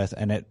play with,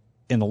 and it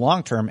in the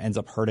long term ends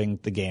up hurting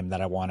the game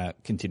that I want to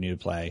continue to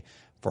play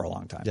for a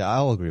long time. Yeah,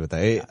 I'll agree with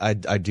that.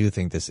 I do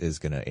think this is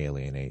going to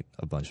alienate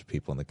a bunch of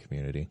people in the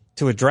community.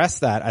 To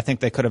address that, I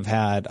think they could have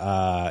had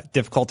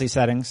difficulty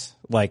settings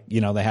like,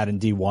 they had in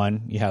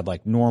D1. You had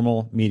like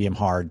normal, medium,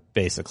 hard,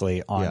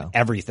 basically on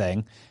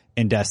everything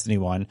in Destiny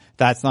 1.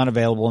 That's not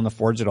available in the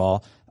Forge at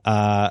all.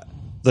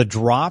 The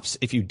drops,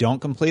 if you don't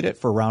complete it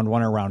for round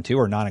 1 or round 2,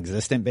 are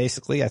non-existent,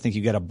 basically. I think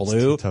you get a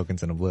blue. It's 2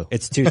 tokens and a blue.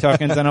 It's 2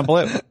 tokens and a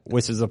blue,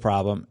 which is a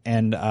problem.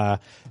 And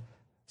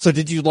so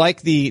did you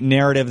like the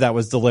narrative that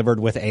was delivered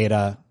with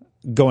Ada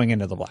going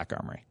into the Black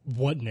Armory?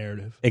 What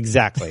narrative?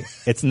 Exactly.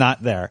 It's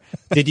not there.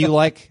 Did you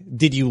like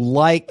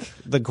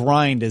the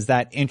grind? Is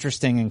that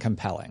interesting and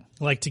compelling?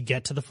 Like to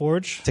get to the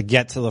Forge? To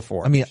get to the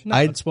Forge. I mean,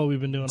 that's what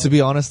we've been doing. To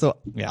be honest though,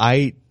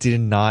 I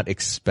did not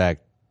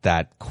expect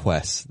that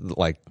quest,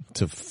 like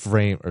to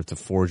frame or to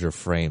forge or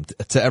frame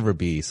to ever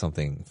be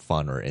something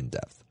fun or in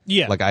depth.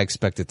 Yeah. Like I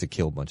expected to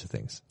kill a bunch of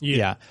things.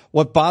 Yeah.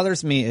 What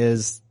bothers me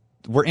is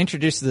we're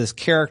introduced to this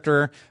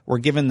character. We're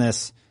given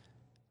this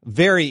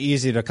very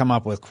easy to come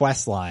up with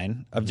quest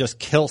line of just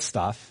kill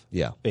stuff.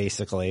 Yeah.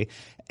 Basically.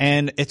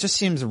 And it just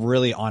seems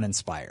really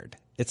uninspired.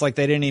 It's like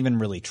they didn't even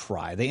really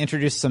try. They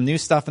introduced some new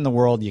stuff in the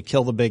world. You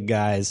kill the big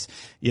guys.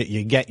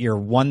 You get your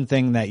one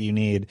thing that you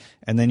need,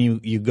 and then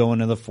you go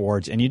into the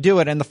Forge and you do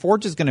it. And the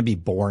Forge is going to be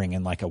boring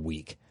in like a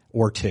week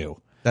or two.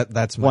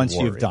 That's my once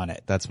worry. You've done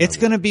it. It's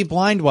going to be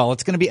Blindwell.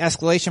 It's going to be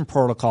Escalation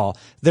Protocol.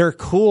 They're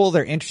cool.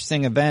 They're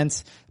interesting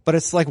events, but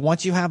it's like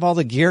once you have all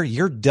the gear,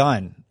 you're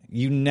done.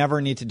 You never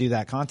need to do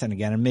that content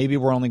again. And maybe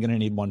we're only going to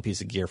need one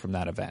piece of gear from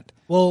that event.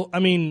 Well, I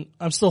mean,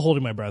 I'm still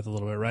holding my breath a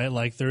little bit, right?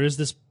 Like there is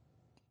this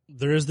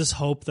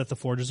hope that the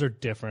Forges are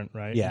different,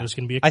 right? Yeah. There's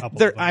going to be a couple of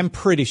them. I'm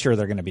pretty sure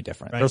they're going to be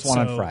different. Right? There's one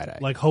on Friday.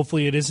 Like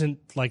hopefully it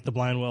isn't like the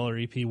Blindwell or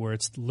EP where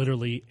it's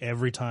literally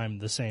every time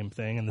the same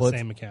thing and the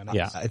same mechanics.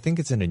 Yeah. I think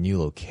it's in a new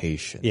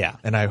location. Yeah.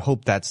 And I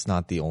hope that's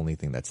not the only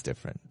thing that's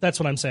different. That's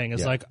what I'm saying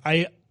is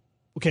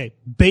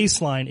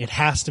baseline, it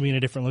has to be in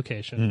a different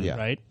location, Yeah.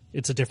 right?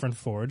 It's a different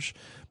Forge.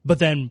 But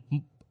then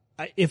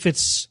if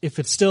it's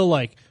still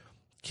like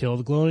kill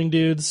the glowing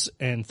dudes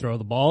and throw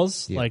the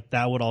balls, like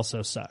that would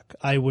also suck.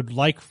 I would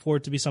like for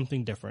it to be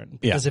something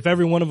different because if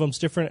every one of them's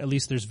different, at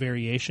least there's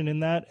variation in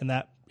that, and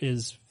that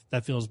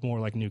feels more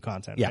like new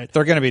content. Yeah, right?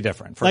 they're going to be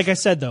different. Like I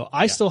said, though,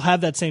 I still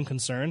have that same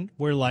concern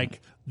where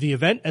like the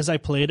event as I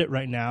played it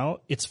right now,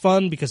 it's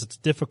fun because it's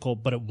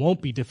difficult, but it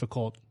won't be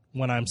difficult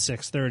when I'm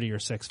 630 or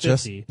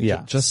 650.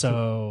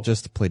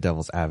 Just to play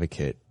devil's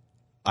advocate.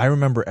 I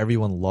remember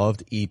everyone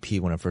loved EP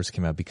when it first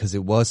came out because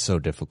it was so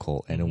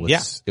difficult and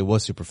it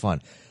was super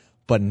fun.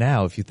 But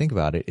now, if you think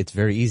about it, it's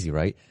very easy,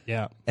 right?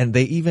 Yeah. And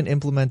they even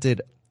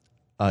implemented,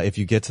 if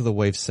you get to the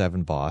Wave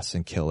 7 boss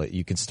and kill it,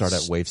 you can start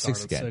at Wave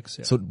 6 again. 6,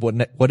 yeah. So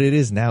what it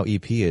is now,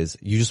 EP is,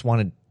 you just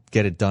want to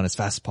get it done as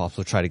fast as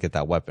possible, try to get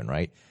that weapon,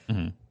 right?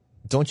 Mm-hmm.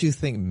 don't you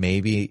think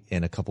maybe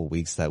in a couple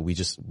weeks that we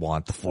just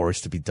want the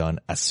Forge to be done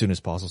as soon as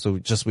possible, so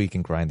just we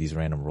can grind these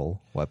random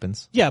roll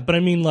weapons? Yeah, but I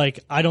mean,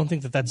 like, I don't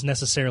think that that's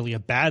necessarily a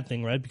bad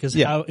thing, right? Because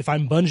if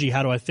I'm Bungie,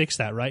 how do I fix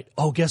that, right?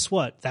 Oh, guess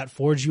what? That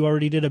Forge you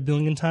already did 1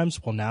 billion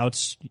times. Well, now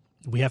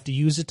we have to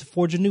use it to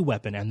forge a new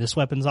weapon, and this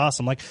weapon's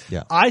awesome. Like,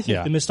 I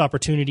think the missed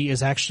opportunity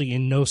is actually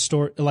in no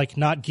story, like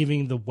not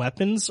giving the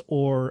weapons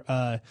or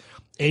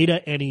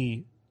Ada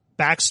any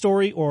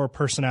backstory or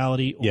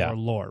personality or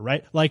lore,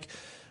 right? Like,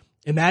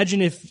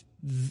 imagine if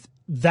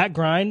that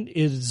grind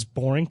is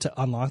boring to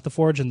unlock the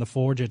Forge, and the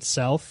Forge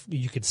itself,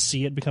 you could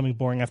see it becoming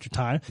boring after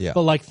time. Yeah.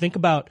 But like, think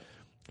about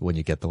when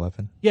you get the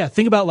weapon. Yeah,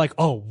 think about like,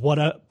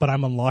 but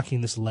I'm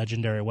unlocking this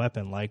legendary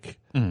weapon. Like,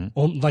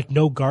 like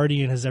no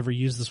Guardian has ever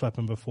used this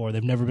weapon before.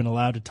 They've never been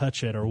allowed to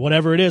touch it or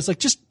whatever it is. Like,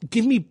 just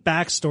give me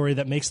backstory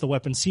that makes the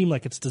weapon seem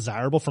like it's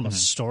desirable from a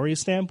story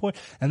standpoint,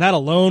 and that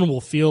alone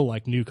will feel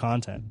like new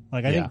content.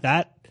 Like, I think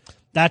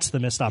that's the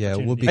missed opportunity.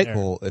 Yeah, it would be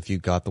cool if you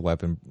got the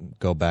weapon,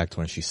 go back to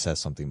when she says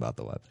something about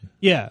the weapon.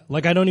 Yeah,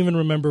 like I don't even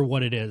remember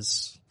what it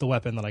is, the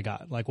weapon that I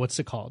got. Like, what's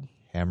it called?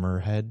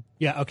 Hammerhead?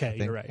 Yeah, okay,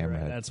 you're right.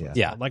 That's what it's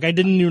Yeah. called. Like, I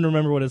didn't even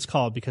remember what it's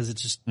called because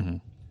it's just,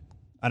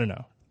 I don't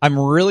know. I'm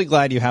really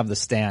glad you have the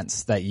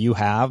stance that you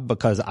have,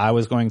 because I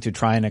was going to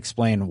try and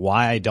explain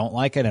why I don't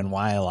like it and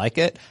why I like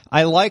it.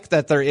 I like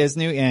that there is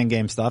new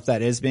in-game stuff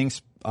that is being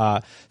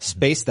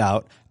spaced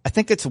out. I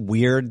think it's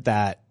weird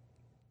that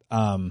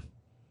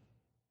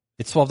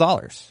it's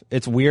 $12.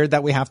 It's weird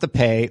that we have to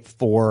pay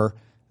for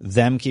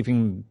them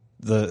keeping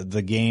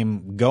the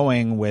game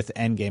going with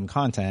end game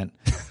content.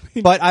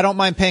 But I don't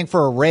mind paying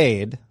for a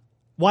raid.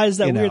 Why is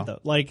that weird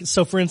though? Like,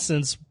 so for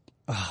instance,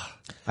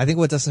 I think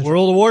what doesn't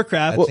World of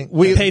Warcraft,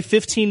 we pay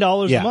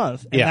 $15 a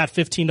month, and that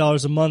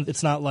 $15 a month,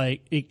 it's not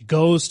like it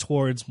goes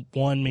towards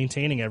one,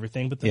 maintaining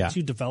everything, but then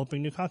two,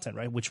 developing new content,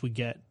 right? Which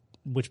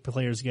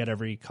players get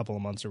every couple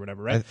of months or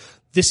whatever, right?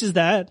 This is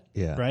that,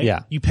 right?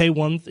 Yeah. You pay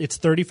it's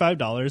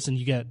 $35 and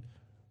you get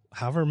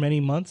however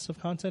many months of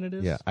content it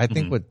is. Yeah, I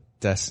think what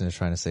Destin is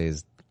trying to say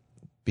is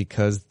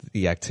because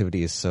the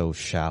activity is so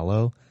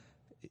shallow,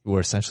 we're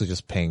essentially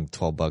just paying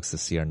 $12 to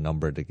see our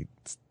number to get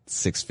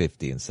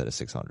 650 instead of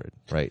 600,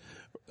 right?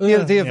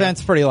 The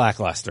event's pretty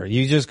lackluster.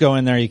 You just go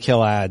in there, you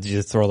kill ads, you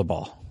just throw the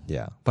ball.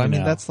 Yeah, but I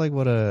mean that's like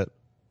what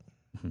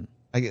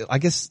I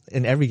guess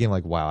in every game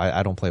like WoW,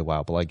 I don't play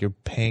WoW, but like you're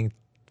paying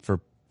for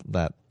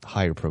that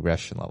higher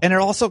progression level. And it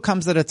also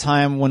comes at a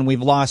time when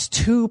we've lost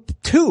two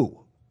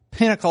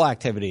pinnacle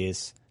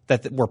activities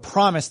that were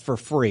promised for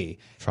free.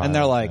 And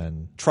they're like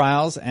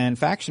trials and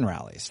faction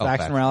rallies.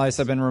 Faction rallies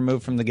have been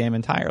removed from the game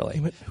entirely.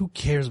 But who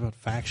cares about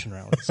faction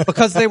rallies?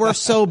 Because they were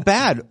so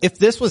bad. If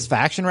this was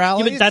faction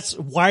rallies. Yeah, but that's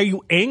why are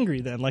you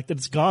angry then? Like that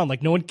it's gone.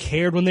 Like no one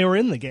cared when they were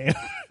in the game.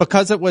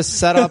 Because it was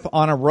set up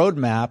on a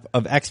roadmap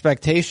of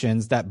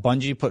expectations that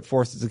Bungie put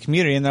forth to the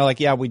community. And they're like,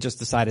 yeah, we just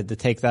decided to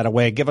take that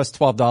away. Give us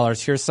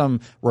 $12. Here's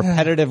some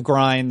repetitive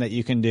grind that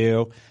you can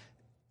do.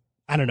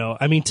 I don't know.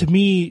 I mean, to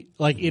me,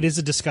 like, it is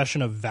a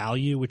discussion of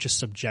value, which is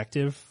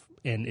subjective,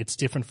 and it's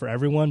different for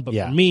everyone. But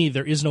for me,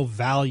 there is no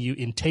value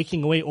in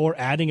taking away or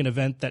adding an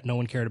event that no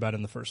one cared about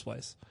in the first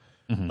place.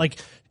 Like,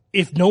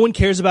 if no one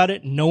cares about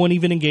it, no one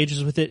even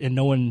engages with it, and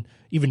no one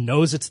even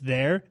knows it's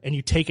there, and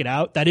you take it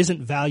out, that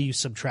isn't value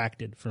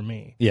subtracted for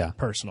me. Yeah.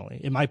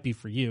 Personally. It might be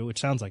for you, which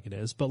sounds like it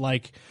is. But,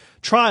 like,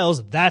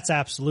 trials, that's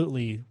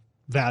absolutely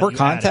value For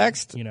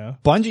context, added,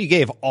 Bungie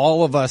gave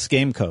all of us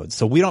game codes,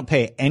 so we don't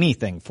pay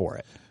anything for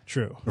it.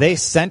 True. They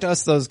sent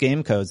us those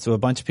game codes to a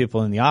bunch of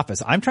people in the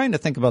office. I'm trying to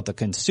think about the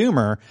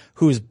consumer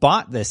who's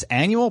bought this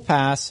annual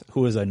pass,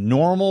 who is a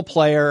normal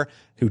player,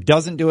 who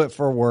doesn't do it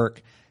for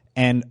work,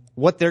 and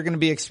what they're going to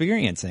be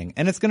experiencing.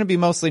 And it's going to be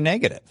mostly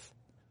negative.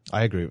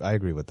 I agree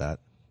with that.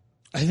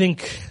 I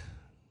think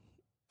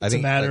it's a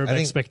matter of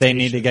expectation.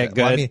 They need to get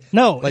good. Well, I mean,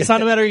 it's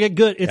not a matter of get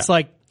good. It's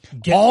like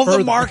get all further.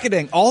 the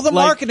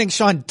marketing,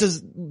 Sean,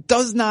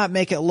 does not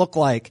make it look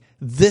like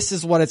this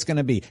is what it's going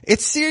to be.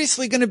 It's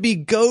seriously going to be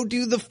go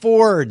do the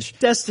Forge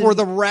for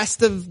the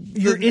rest of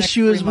your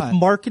issue is with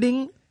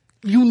marketing.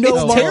 You know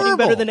it's marketing terrible.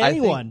 better than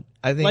anyone.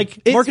 I think like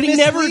it's marketing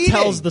never misleading.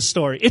 tells the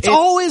story. It's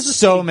always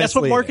so That's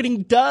what misleading.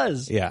 marketing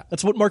does. Yeah.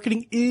 That's what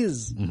marketing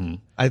is.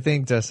 I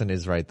think Justin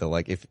is right though.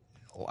 Like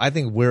I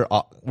think we're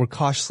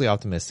cautiously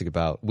optimistic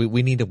about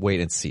we need to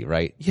wait and see,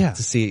 right? Yeah.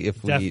 To see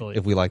if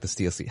we like the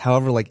DLC.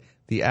 However, like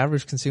the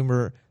average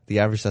consumer, the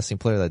average Destiny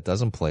player that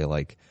doesn't play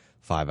like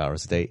 5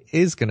 hours a day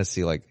is going to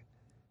see like,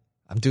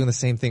 I'm doing the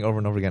same thing over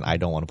and over again. I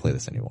don't want to play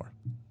this anymore.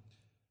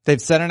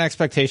 They've set an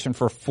expectation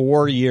for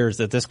 4 years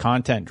that this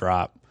content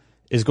drop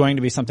is going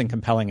to be something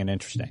compelling and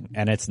interesting,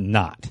 and it's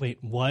not. Wait,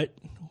 what?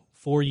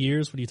 4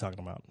 years? What are you talking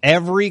about?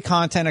 Every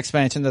content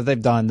expansion that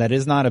they've done that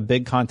is not a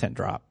big content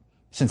drop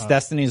since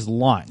Destiny's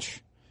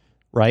launch,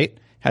 right,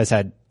 has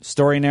had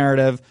story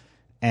narrative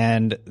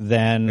and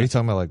then Are you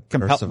talking about like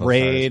Curse of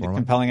raid, Osiris,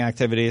 compelling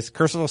activities,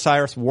 Curse of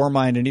Osiris,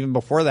 Warmind, and even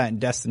before that in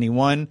Destiny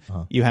 1,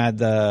 you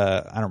had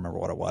I don't remember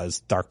what it was,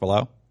 Dark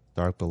Below.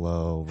 Dark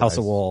Below, House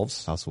of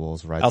Wolves. House of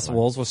Wolves, Rise House of of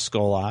Wolves with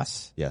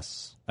Skolas.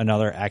 Yes.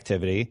 Another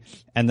activity.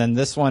 And then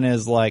this one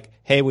is like,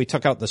 hey, we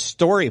took out the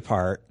story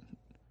part.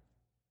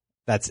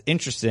 That's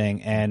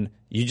interesting. And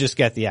you just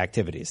get the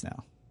activities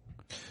now.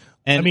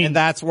 And, and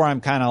that's where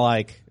I'm kind of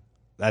like,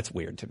 that's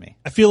weird to me.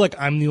 I feel like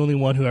I'm the only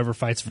one who ever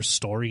fights for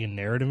story and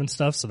narrative and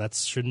stuff, so that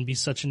shouldn't be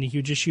such a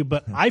huge issue.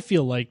 But I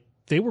feel like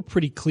they were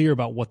pretty clear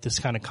about what this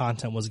kind of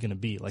content was going to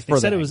be. Like they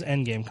said it was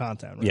end game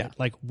content, right? Yeah.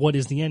 Like what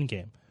is the end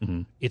game?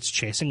 Mm-hmm. It's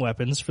chasing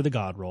weapons for the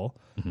god roll.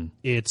 Mm-hmm.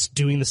 It's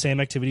doing the same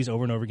activities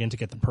over and over again to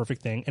get the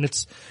perfect thing. And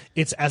it's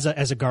as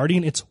a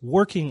guardian, it's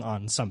working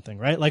on something,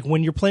 right? Like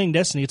when you're playing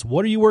Destiny, it's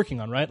what are you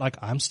working on, right? Like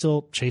I'm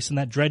still chasing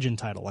that Dredgen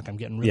title. Like I'm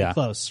getting really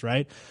close,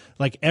 right?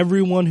 Like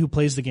everyone who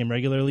plays the game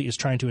regularly is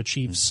trying to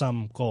achieve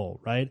some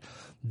goal, right?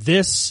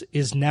 This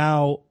is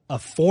now a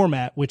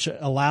format which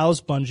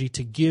allows Bungie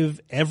to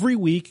give every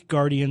week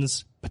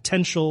Guardians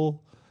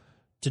potential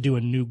to do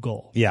a new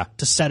goal. Yeah.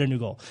 To set a new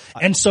goal.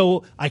 And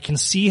so I can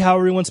see how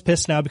everyone's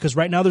pissed now because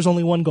right now there's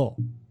only one goal,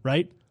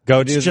 right?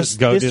 Go do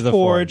the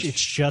forge. It's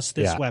just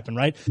this weapon,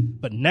 right?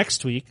 But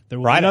next week there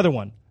will be another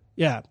one.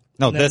 Yeah.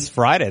 No, this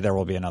Friday there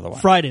will be another one.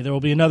 Friday there will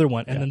be another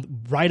one. And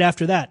then right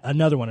after that,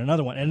 another one.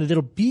 And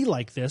it'll be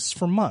like this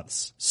for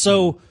months.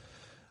 So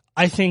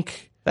I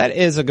think that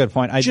is a good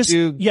point. I get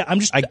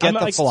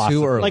the philosophy.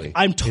 Too early. Like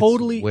I'm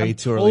totally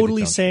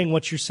early saying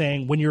what you're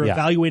saying when you're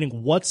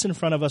evaluating what's in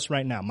front of us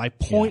right now. My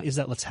point is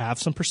that let's have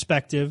some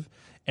perspective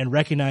and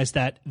recognize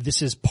that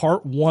this is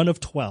part 1 of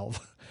 12.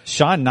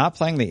 Sean not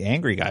playing the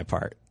angry guy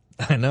part.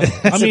 I know.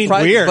 I mean,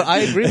 weird. But I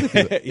agree with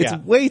you. It's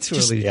way too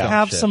early to jump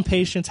have ship. some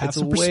patience, have it's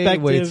some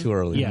perspective. Way too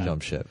early to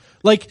jump ship.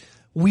 Like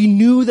we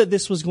knew that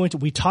this was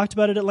we talked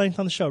about it at length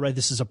on the show, right?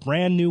 This is a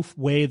brand new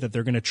way that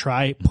they're going to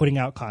try putting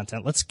out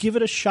content. Let's give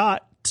it a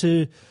shot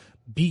to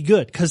be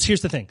good. Because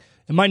here's the thing.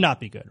 It might not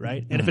be good,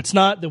 right? And if it's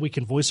not, then we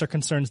can voice our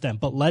concerns then.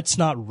 But let's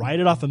not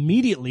write it off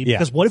immediately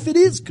because what if it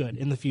is good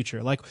in the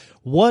future? Like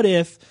what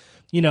if,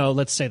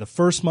 let's say the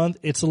first month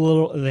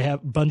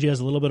Bungie has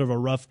a little bit of a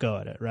rough go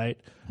at it,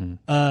 right?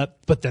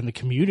 But then the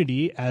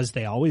community, as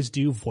they always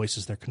do,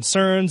 voices their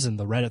concerns and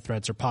the Reddit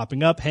threads are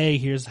popping up. Hey,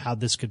 here's how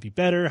this could be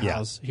better.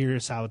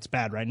 Here's how it's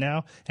bad right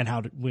now and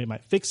how we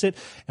might fix it.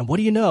 And what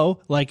do you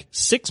know? Like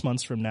 6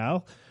 months from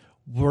now,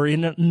 we're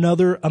in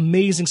another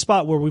amazing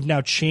spot where we've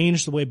now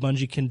changed the way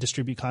Bungie can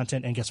distribute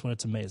content. And guess what?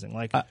 It's amazing.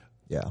 Like,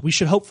 we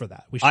should hope for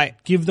that. We should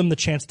give them the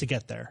chance to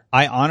get there.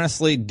 I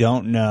honestly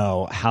don't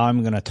know how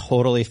I'm going to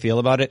totally feel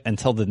about it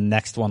until the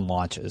next one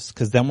launches.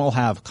 Cause then we'll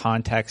have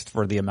context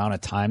for the amount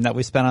of time that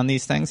we spent on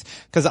these things.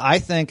 Cause I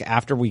think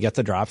after we get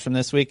the drops from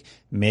this week,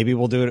 maybe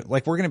we'll do it.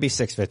 Like we're going to be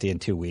 650 in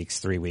 2 weeks,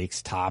 3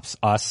 weeks tops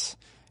us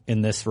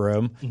in this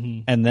room.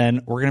 Mm-hmm. And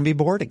then we're going to be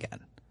bored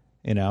again.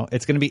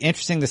 It's going to be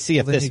interesting to see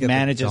if this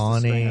manages to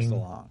string us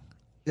along.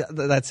 Yeah,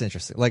 that's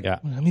interesting. Like, I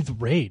mean, the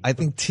raid. I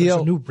think there's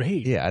a new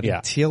raid. Yeah, I think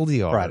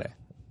TLDR. Friday.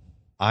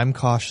 I'm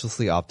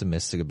cautiously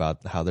optimistic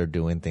about how they're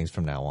doing things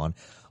from now on.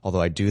 Although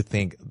I do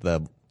think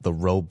the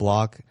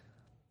roadblock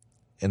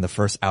in the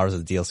first hours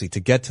of the DLC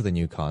to get to the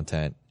new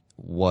content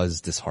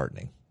was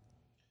disheartening.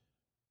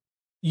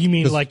 You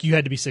mean like you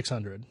had to be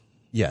 600?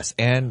 Yes,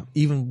 and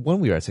even when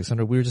we were at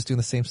 600, we were just doing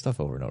the same stuff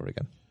over and over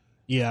again.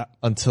 Yeah.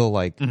 Until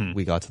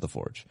we got to the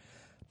Forge.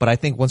 But I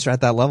think once you're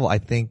at that level, I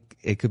think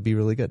it could be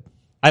really good.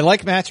 I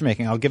like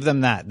matchmaking. I'll give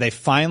them that. They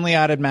finally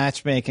added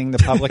matchmaking. The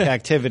public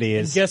activity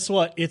is. And guess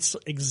what? It's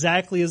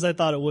exactly as I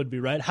thought it would be,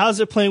 right? How's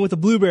it playing with a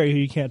blueberry who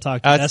you can't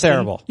talk to? That's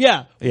terrible.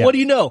 Yeah. What do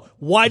you know?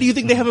 Why do you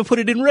think they haven't put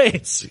it in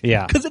raids?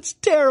 Yeah. Because it's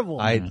terrible.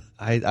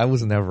 I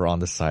was never on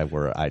the side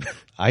where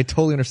I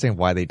totally understand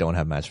why they don't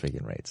have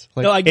matchmaking raids.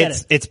 Like, no, I get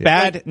it. It's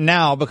bad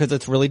now because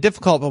it's really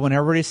difficult, but when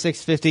everybody's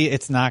 650,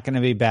 it's not going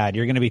to be bad.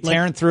 You're going to be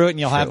tearing through it and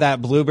you'll have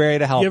that blueberry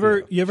to help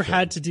you. You ever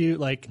had to do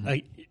like,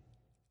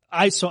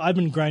 so I've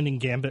been grinding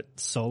Gambit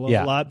solo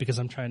a lot because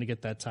I'm trying to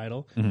get that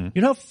title. Mm-hmm.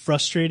 You know how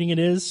frustrating it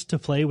is to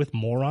play with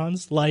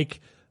morons?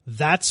 Like,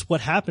 that's what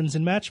happens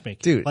in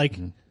matchmaking. Dude. Like,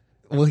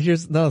 well,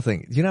 here's another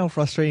thing. You know how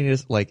frustrating it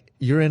is? Like,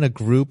 you're in a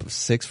group of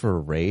 6 for a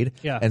raid,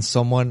 and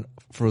someone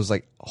was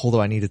like, hold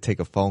on, I need to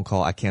take a phone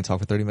call. I can't talk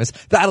for 30 minutes.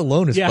 That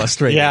alone is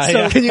frustrating. Yeah.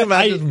 So can you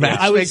imagine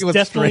matchmaking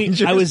with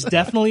strangers? I was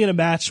definitely in a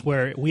match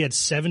where we had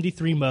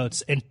 73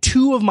 motes and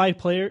two of my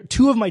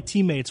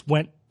teammates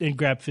went and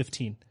grabbed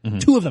 15. Mm-hmm.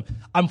 2 of them.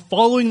 I'm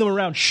following them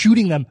around,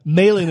 shooting them,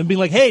 mailing them, being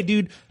like, hey,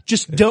 dude,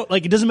 just don't,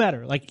 like, it doesn't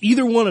matter. Like,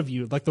 either one of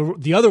you, like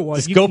the other one.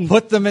 Just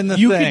put them in the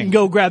thing. You can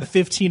go grab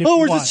 15 if you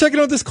want. We're just checking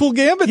out this cool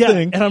Gambit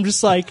thing. And I'm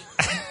just like,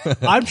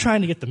 I'm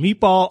trying to get the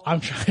meatball.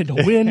 I'm trying to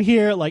win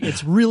here. Like,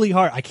 it's really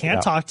hard. I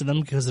can't talk to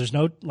them because there's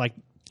no, like,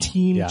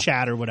 team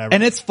chat or whatever.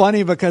 And it's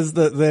funny because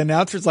the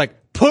announcer's like,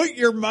 put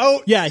your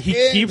moat. Yeah, he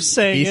keeps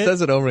saying he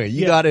says it over again.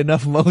 You got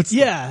enough moats.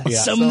 Yeah,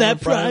 summon that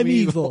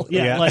primeval.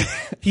 Yeah, like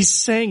he's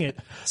saying it.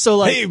 So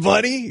like, hey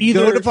buddy,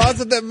 go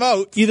deposit that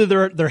moat.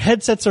 Either their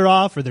headsets are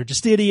off, or they're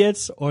just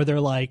idiots, or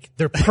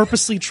they're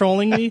purposely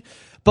trolling me.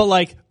 But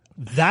like,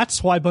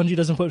 That's why Bungie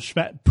doesn't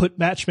put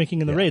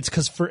matchmaking in the raids,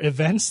 because for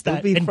events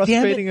that It would be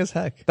frustrating as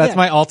heck. That's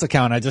my alt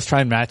account. I just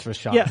try and match with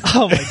Sean. Yeah.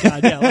 Oh my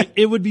God. Yeah. Like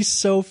it would be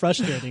so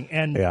frustrating.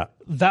 And Yeah.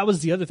 that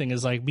was the other thing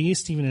is like me,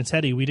 Steven, and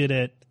Teddy, we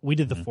did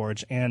the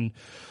Forge, and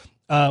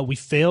we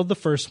failed the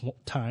first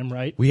time,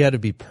 right? We had to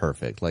be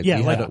perfect. Like,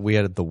 Yeah, we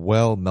had the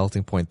well,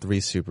 melting point, 3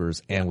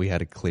 supers, and we had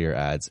to clear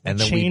ads. And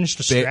then changed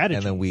the strategy.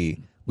 And then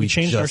we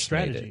changed our just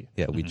made strategy.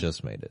 it. Yeah, we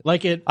just made it.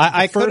 Like it.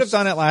 I could have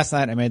done it last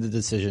night. I made the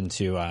decision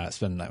to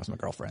spend the night with my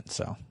girlfriend,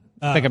 so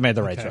I think I made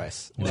the right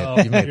choice.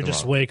 Well, You made you're the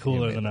just wrong- way you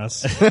cooler made than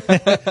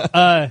it.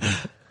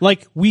 us.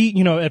 Like we,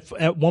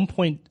 at one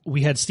point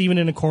we had Steven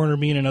in a corner,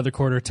 me in another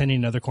corner, Tenny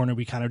in another corner.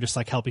 We kind of just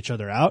like help each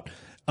other out.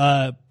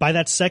 By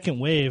that second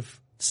wave,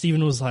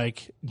 Steven was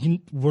like,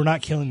 we're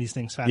not killing these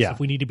things fast enough.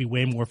 We need to be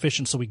way more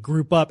efficient. So we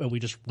group up and we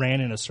just ran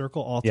in a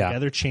circle all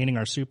together, chaining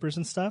our supers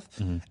and stuff.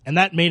 And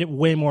that made it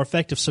way more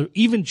effective. So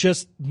even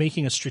just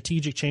making a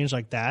strategic change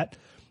like that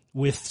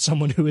with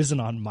someone who isn't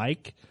on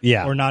mic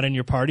or not in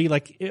your party,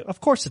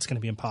 of course it's going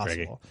to be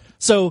impossible.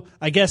 So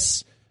I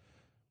guess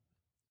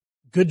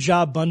good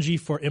job, Bungie,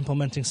 for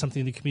implementing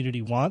something the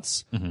community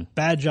wants.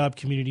 Bad job,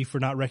 community, for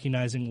not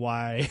recognizing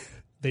why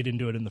they didn't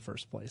do it in the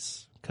first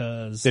place.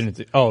 Because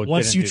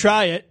once you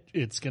try it,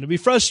 it's going to be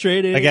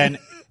frustrating. Again,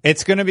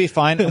 it's going to be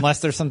fine unless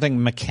there's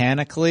something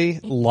mechanically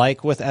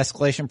like with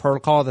Escalation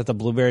Protocol that the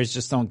blueberries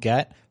just don't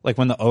get. Like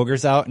when the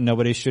ogre's out and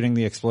nobody's shooting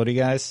the explodey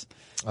guys.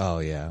 Oh,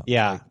 yeah.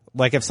 Yeah.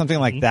 Like if something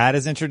like that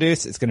is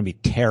introduced, it's going to be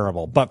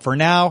terrible. But for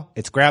now,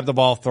 it's grab the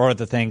ball, throw it at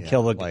the thing,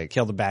 kill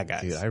the bad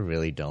guys. Dude, I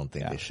really don't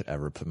think they should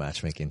ever put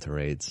matchmaking to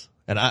raids.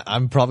 And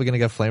I'm probably going to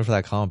get flamed for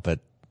that comment, but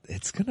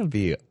it's going to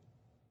be...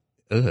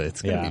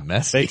 it's going to be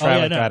messy. They try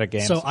with that at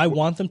games. So I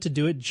want them to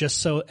do it just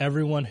so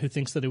everyone who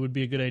thinks that it would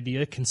be a good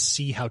idea can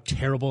see how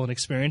terrible an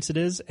experience it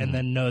is, and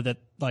then know that,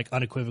 like,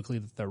 unequivocally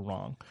that they're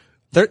wrong.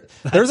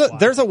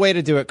 There's a way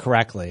to do it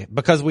correctly,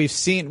 because we've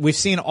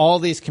seen all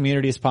these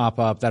communities pop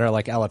up that are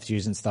like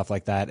LFGs and stuff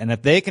like that. And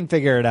if they can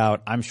figure it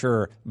out, I'm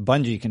sure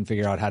Bungie can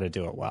figure out how to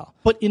do it well.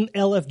 But in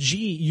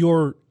LFG,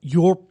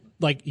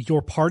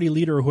 your party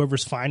leader or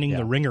whoever's finding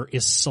the ringer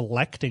is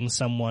selecting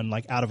someone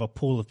like out of a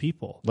pool of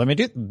people.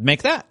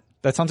 Make that.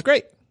 That sounds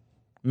great.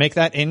 Make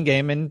that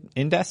in-game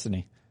in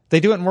Destiny.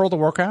 They do it in World of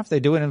Warcraft. They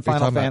do it in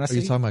Final Fantasy.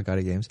 Are you talking about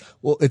Guided Games?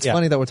 Well, it's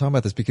funny that we're talking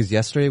about this because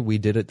yesterday we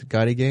did it at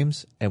Guided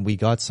Games and we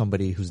got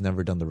somebody who's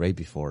never done the raid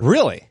before.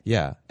 Really?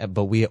 Yeah.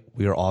 But we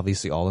were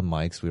obviously all in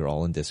mics. We were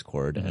all in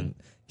Discord and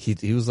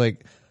he was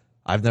like,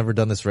 I've never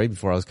done this raid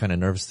before. I was kind of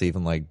nervous to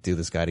even like do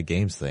this Guided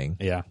Games thing.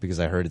 Yeah.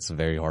 Because I heard it's a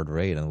very hard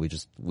raid and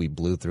we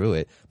blew through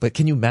it. But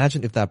can you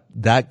imagine if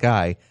that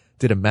guy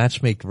did a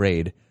matchmake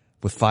raid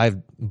with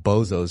 5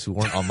 bozos who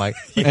weren't on mic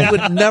and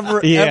would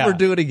never ever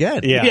do it again?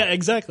 Yeah,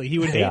 exactly. He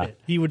would hate it.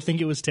 He would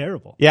think it was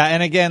terrible. Yeah,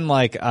 and again,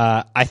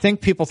 I think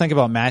people think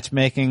about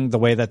matchmaking the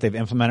way that they've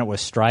implemented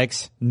with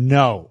strikes.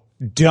 No,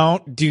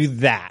 don't do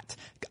that.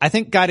 I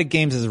think Guided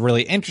Games is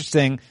really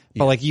interesting,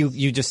 but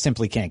you just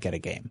simply can't get a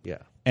game. Yeah.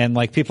 And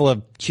people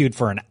have queued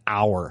for an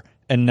hour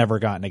and never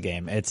gotten a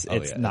game. It's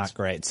not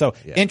great. So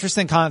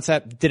interesting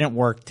concept. Didn't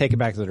work. Take it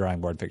back to the drawing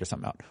board. Figure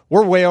something out.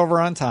 We're way over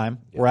on time.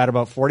 We're at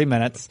about 40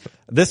 minutes.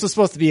 This was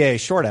supposed to be a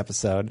short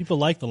episode. People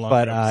like the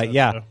longer episodes.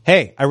 So.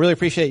 Hey, I really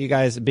appreciate you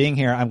guys being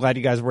here. I'm glad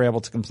you guys were able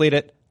to complete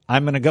it.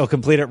 I'm going to go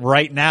complete it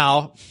right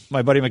now.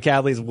 My buddy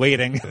McCadley's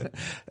waiting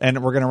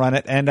and we're going to run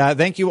it. And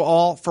thank you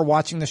all for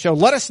watching the show.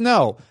 Let us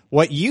know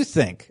what you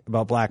think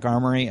about Black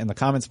Armory in the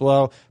comments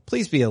below.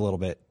 Please be a little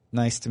bit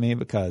nice to me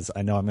because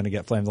I know I'm going to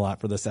get flamed a lot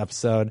for this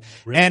episode.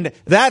 Really? And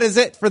that is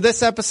it for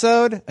this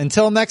episode.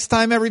 Until next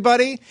time,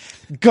 everybody,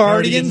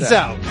 Guardians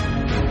out.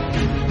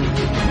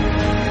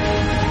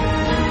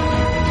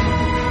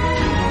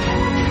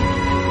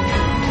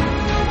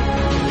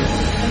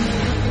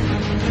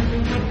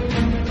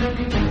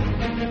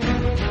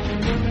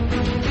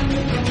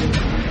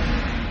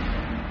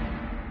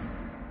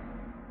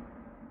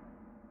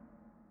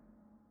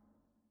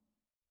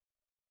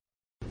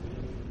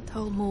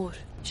 Talmor,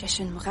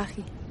 Sheshin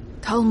Marachi.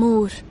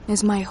 Talmor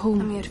is my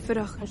home.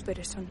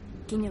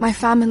 My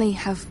family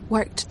have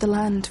worked the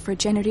land for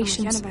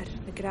generations.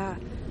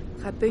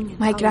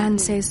 My gran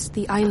says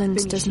the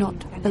island does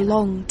not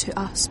belong to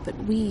us, but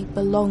we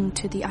belong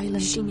to the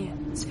island.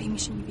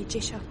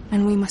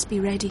 And we must be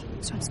ready,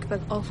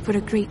 for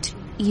a great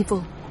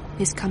evil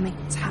is coming.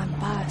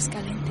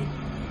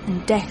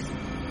 And death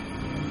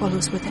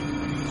follows with it.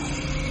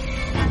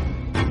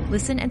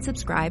 Listen and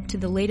subscribe to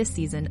the latest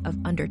season of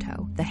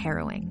Undertow, The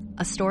Harrowing,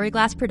 a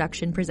Storyglass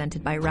production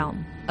presented by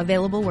Realm,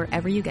 available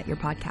wherever you get your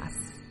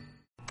podcasts.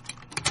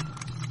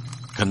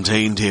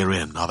 Contained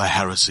herein are the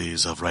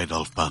heresies of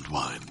Radolf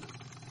Burntwine,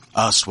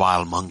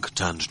 erstwhile monk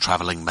turned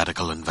traveling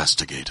medical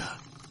investigator.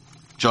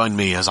 Join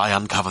me as I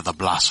uncover the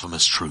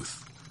blasphemous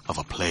truth of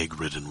a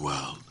plague-ridden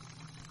world,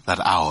 that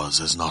ours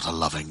is not a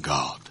loving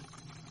God,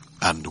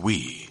 and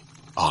we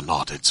are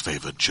not its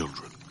favored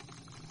children.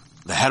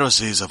 The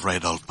Heresies of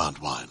Radolf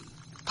Burntwine,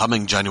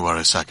 coming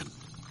January 2nd,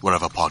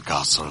 wherever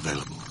podcasts are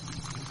available.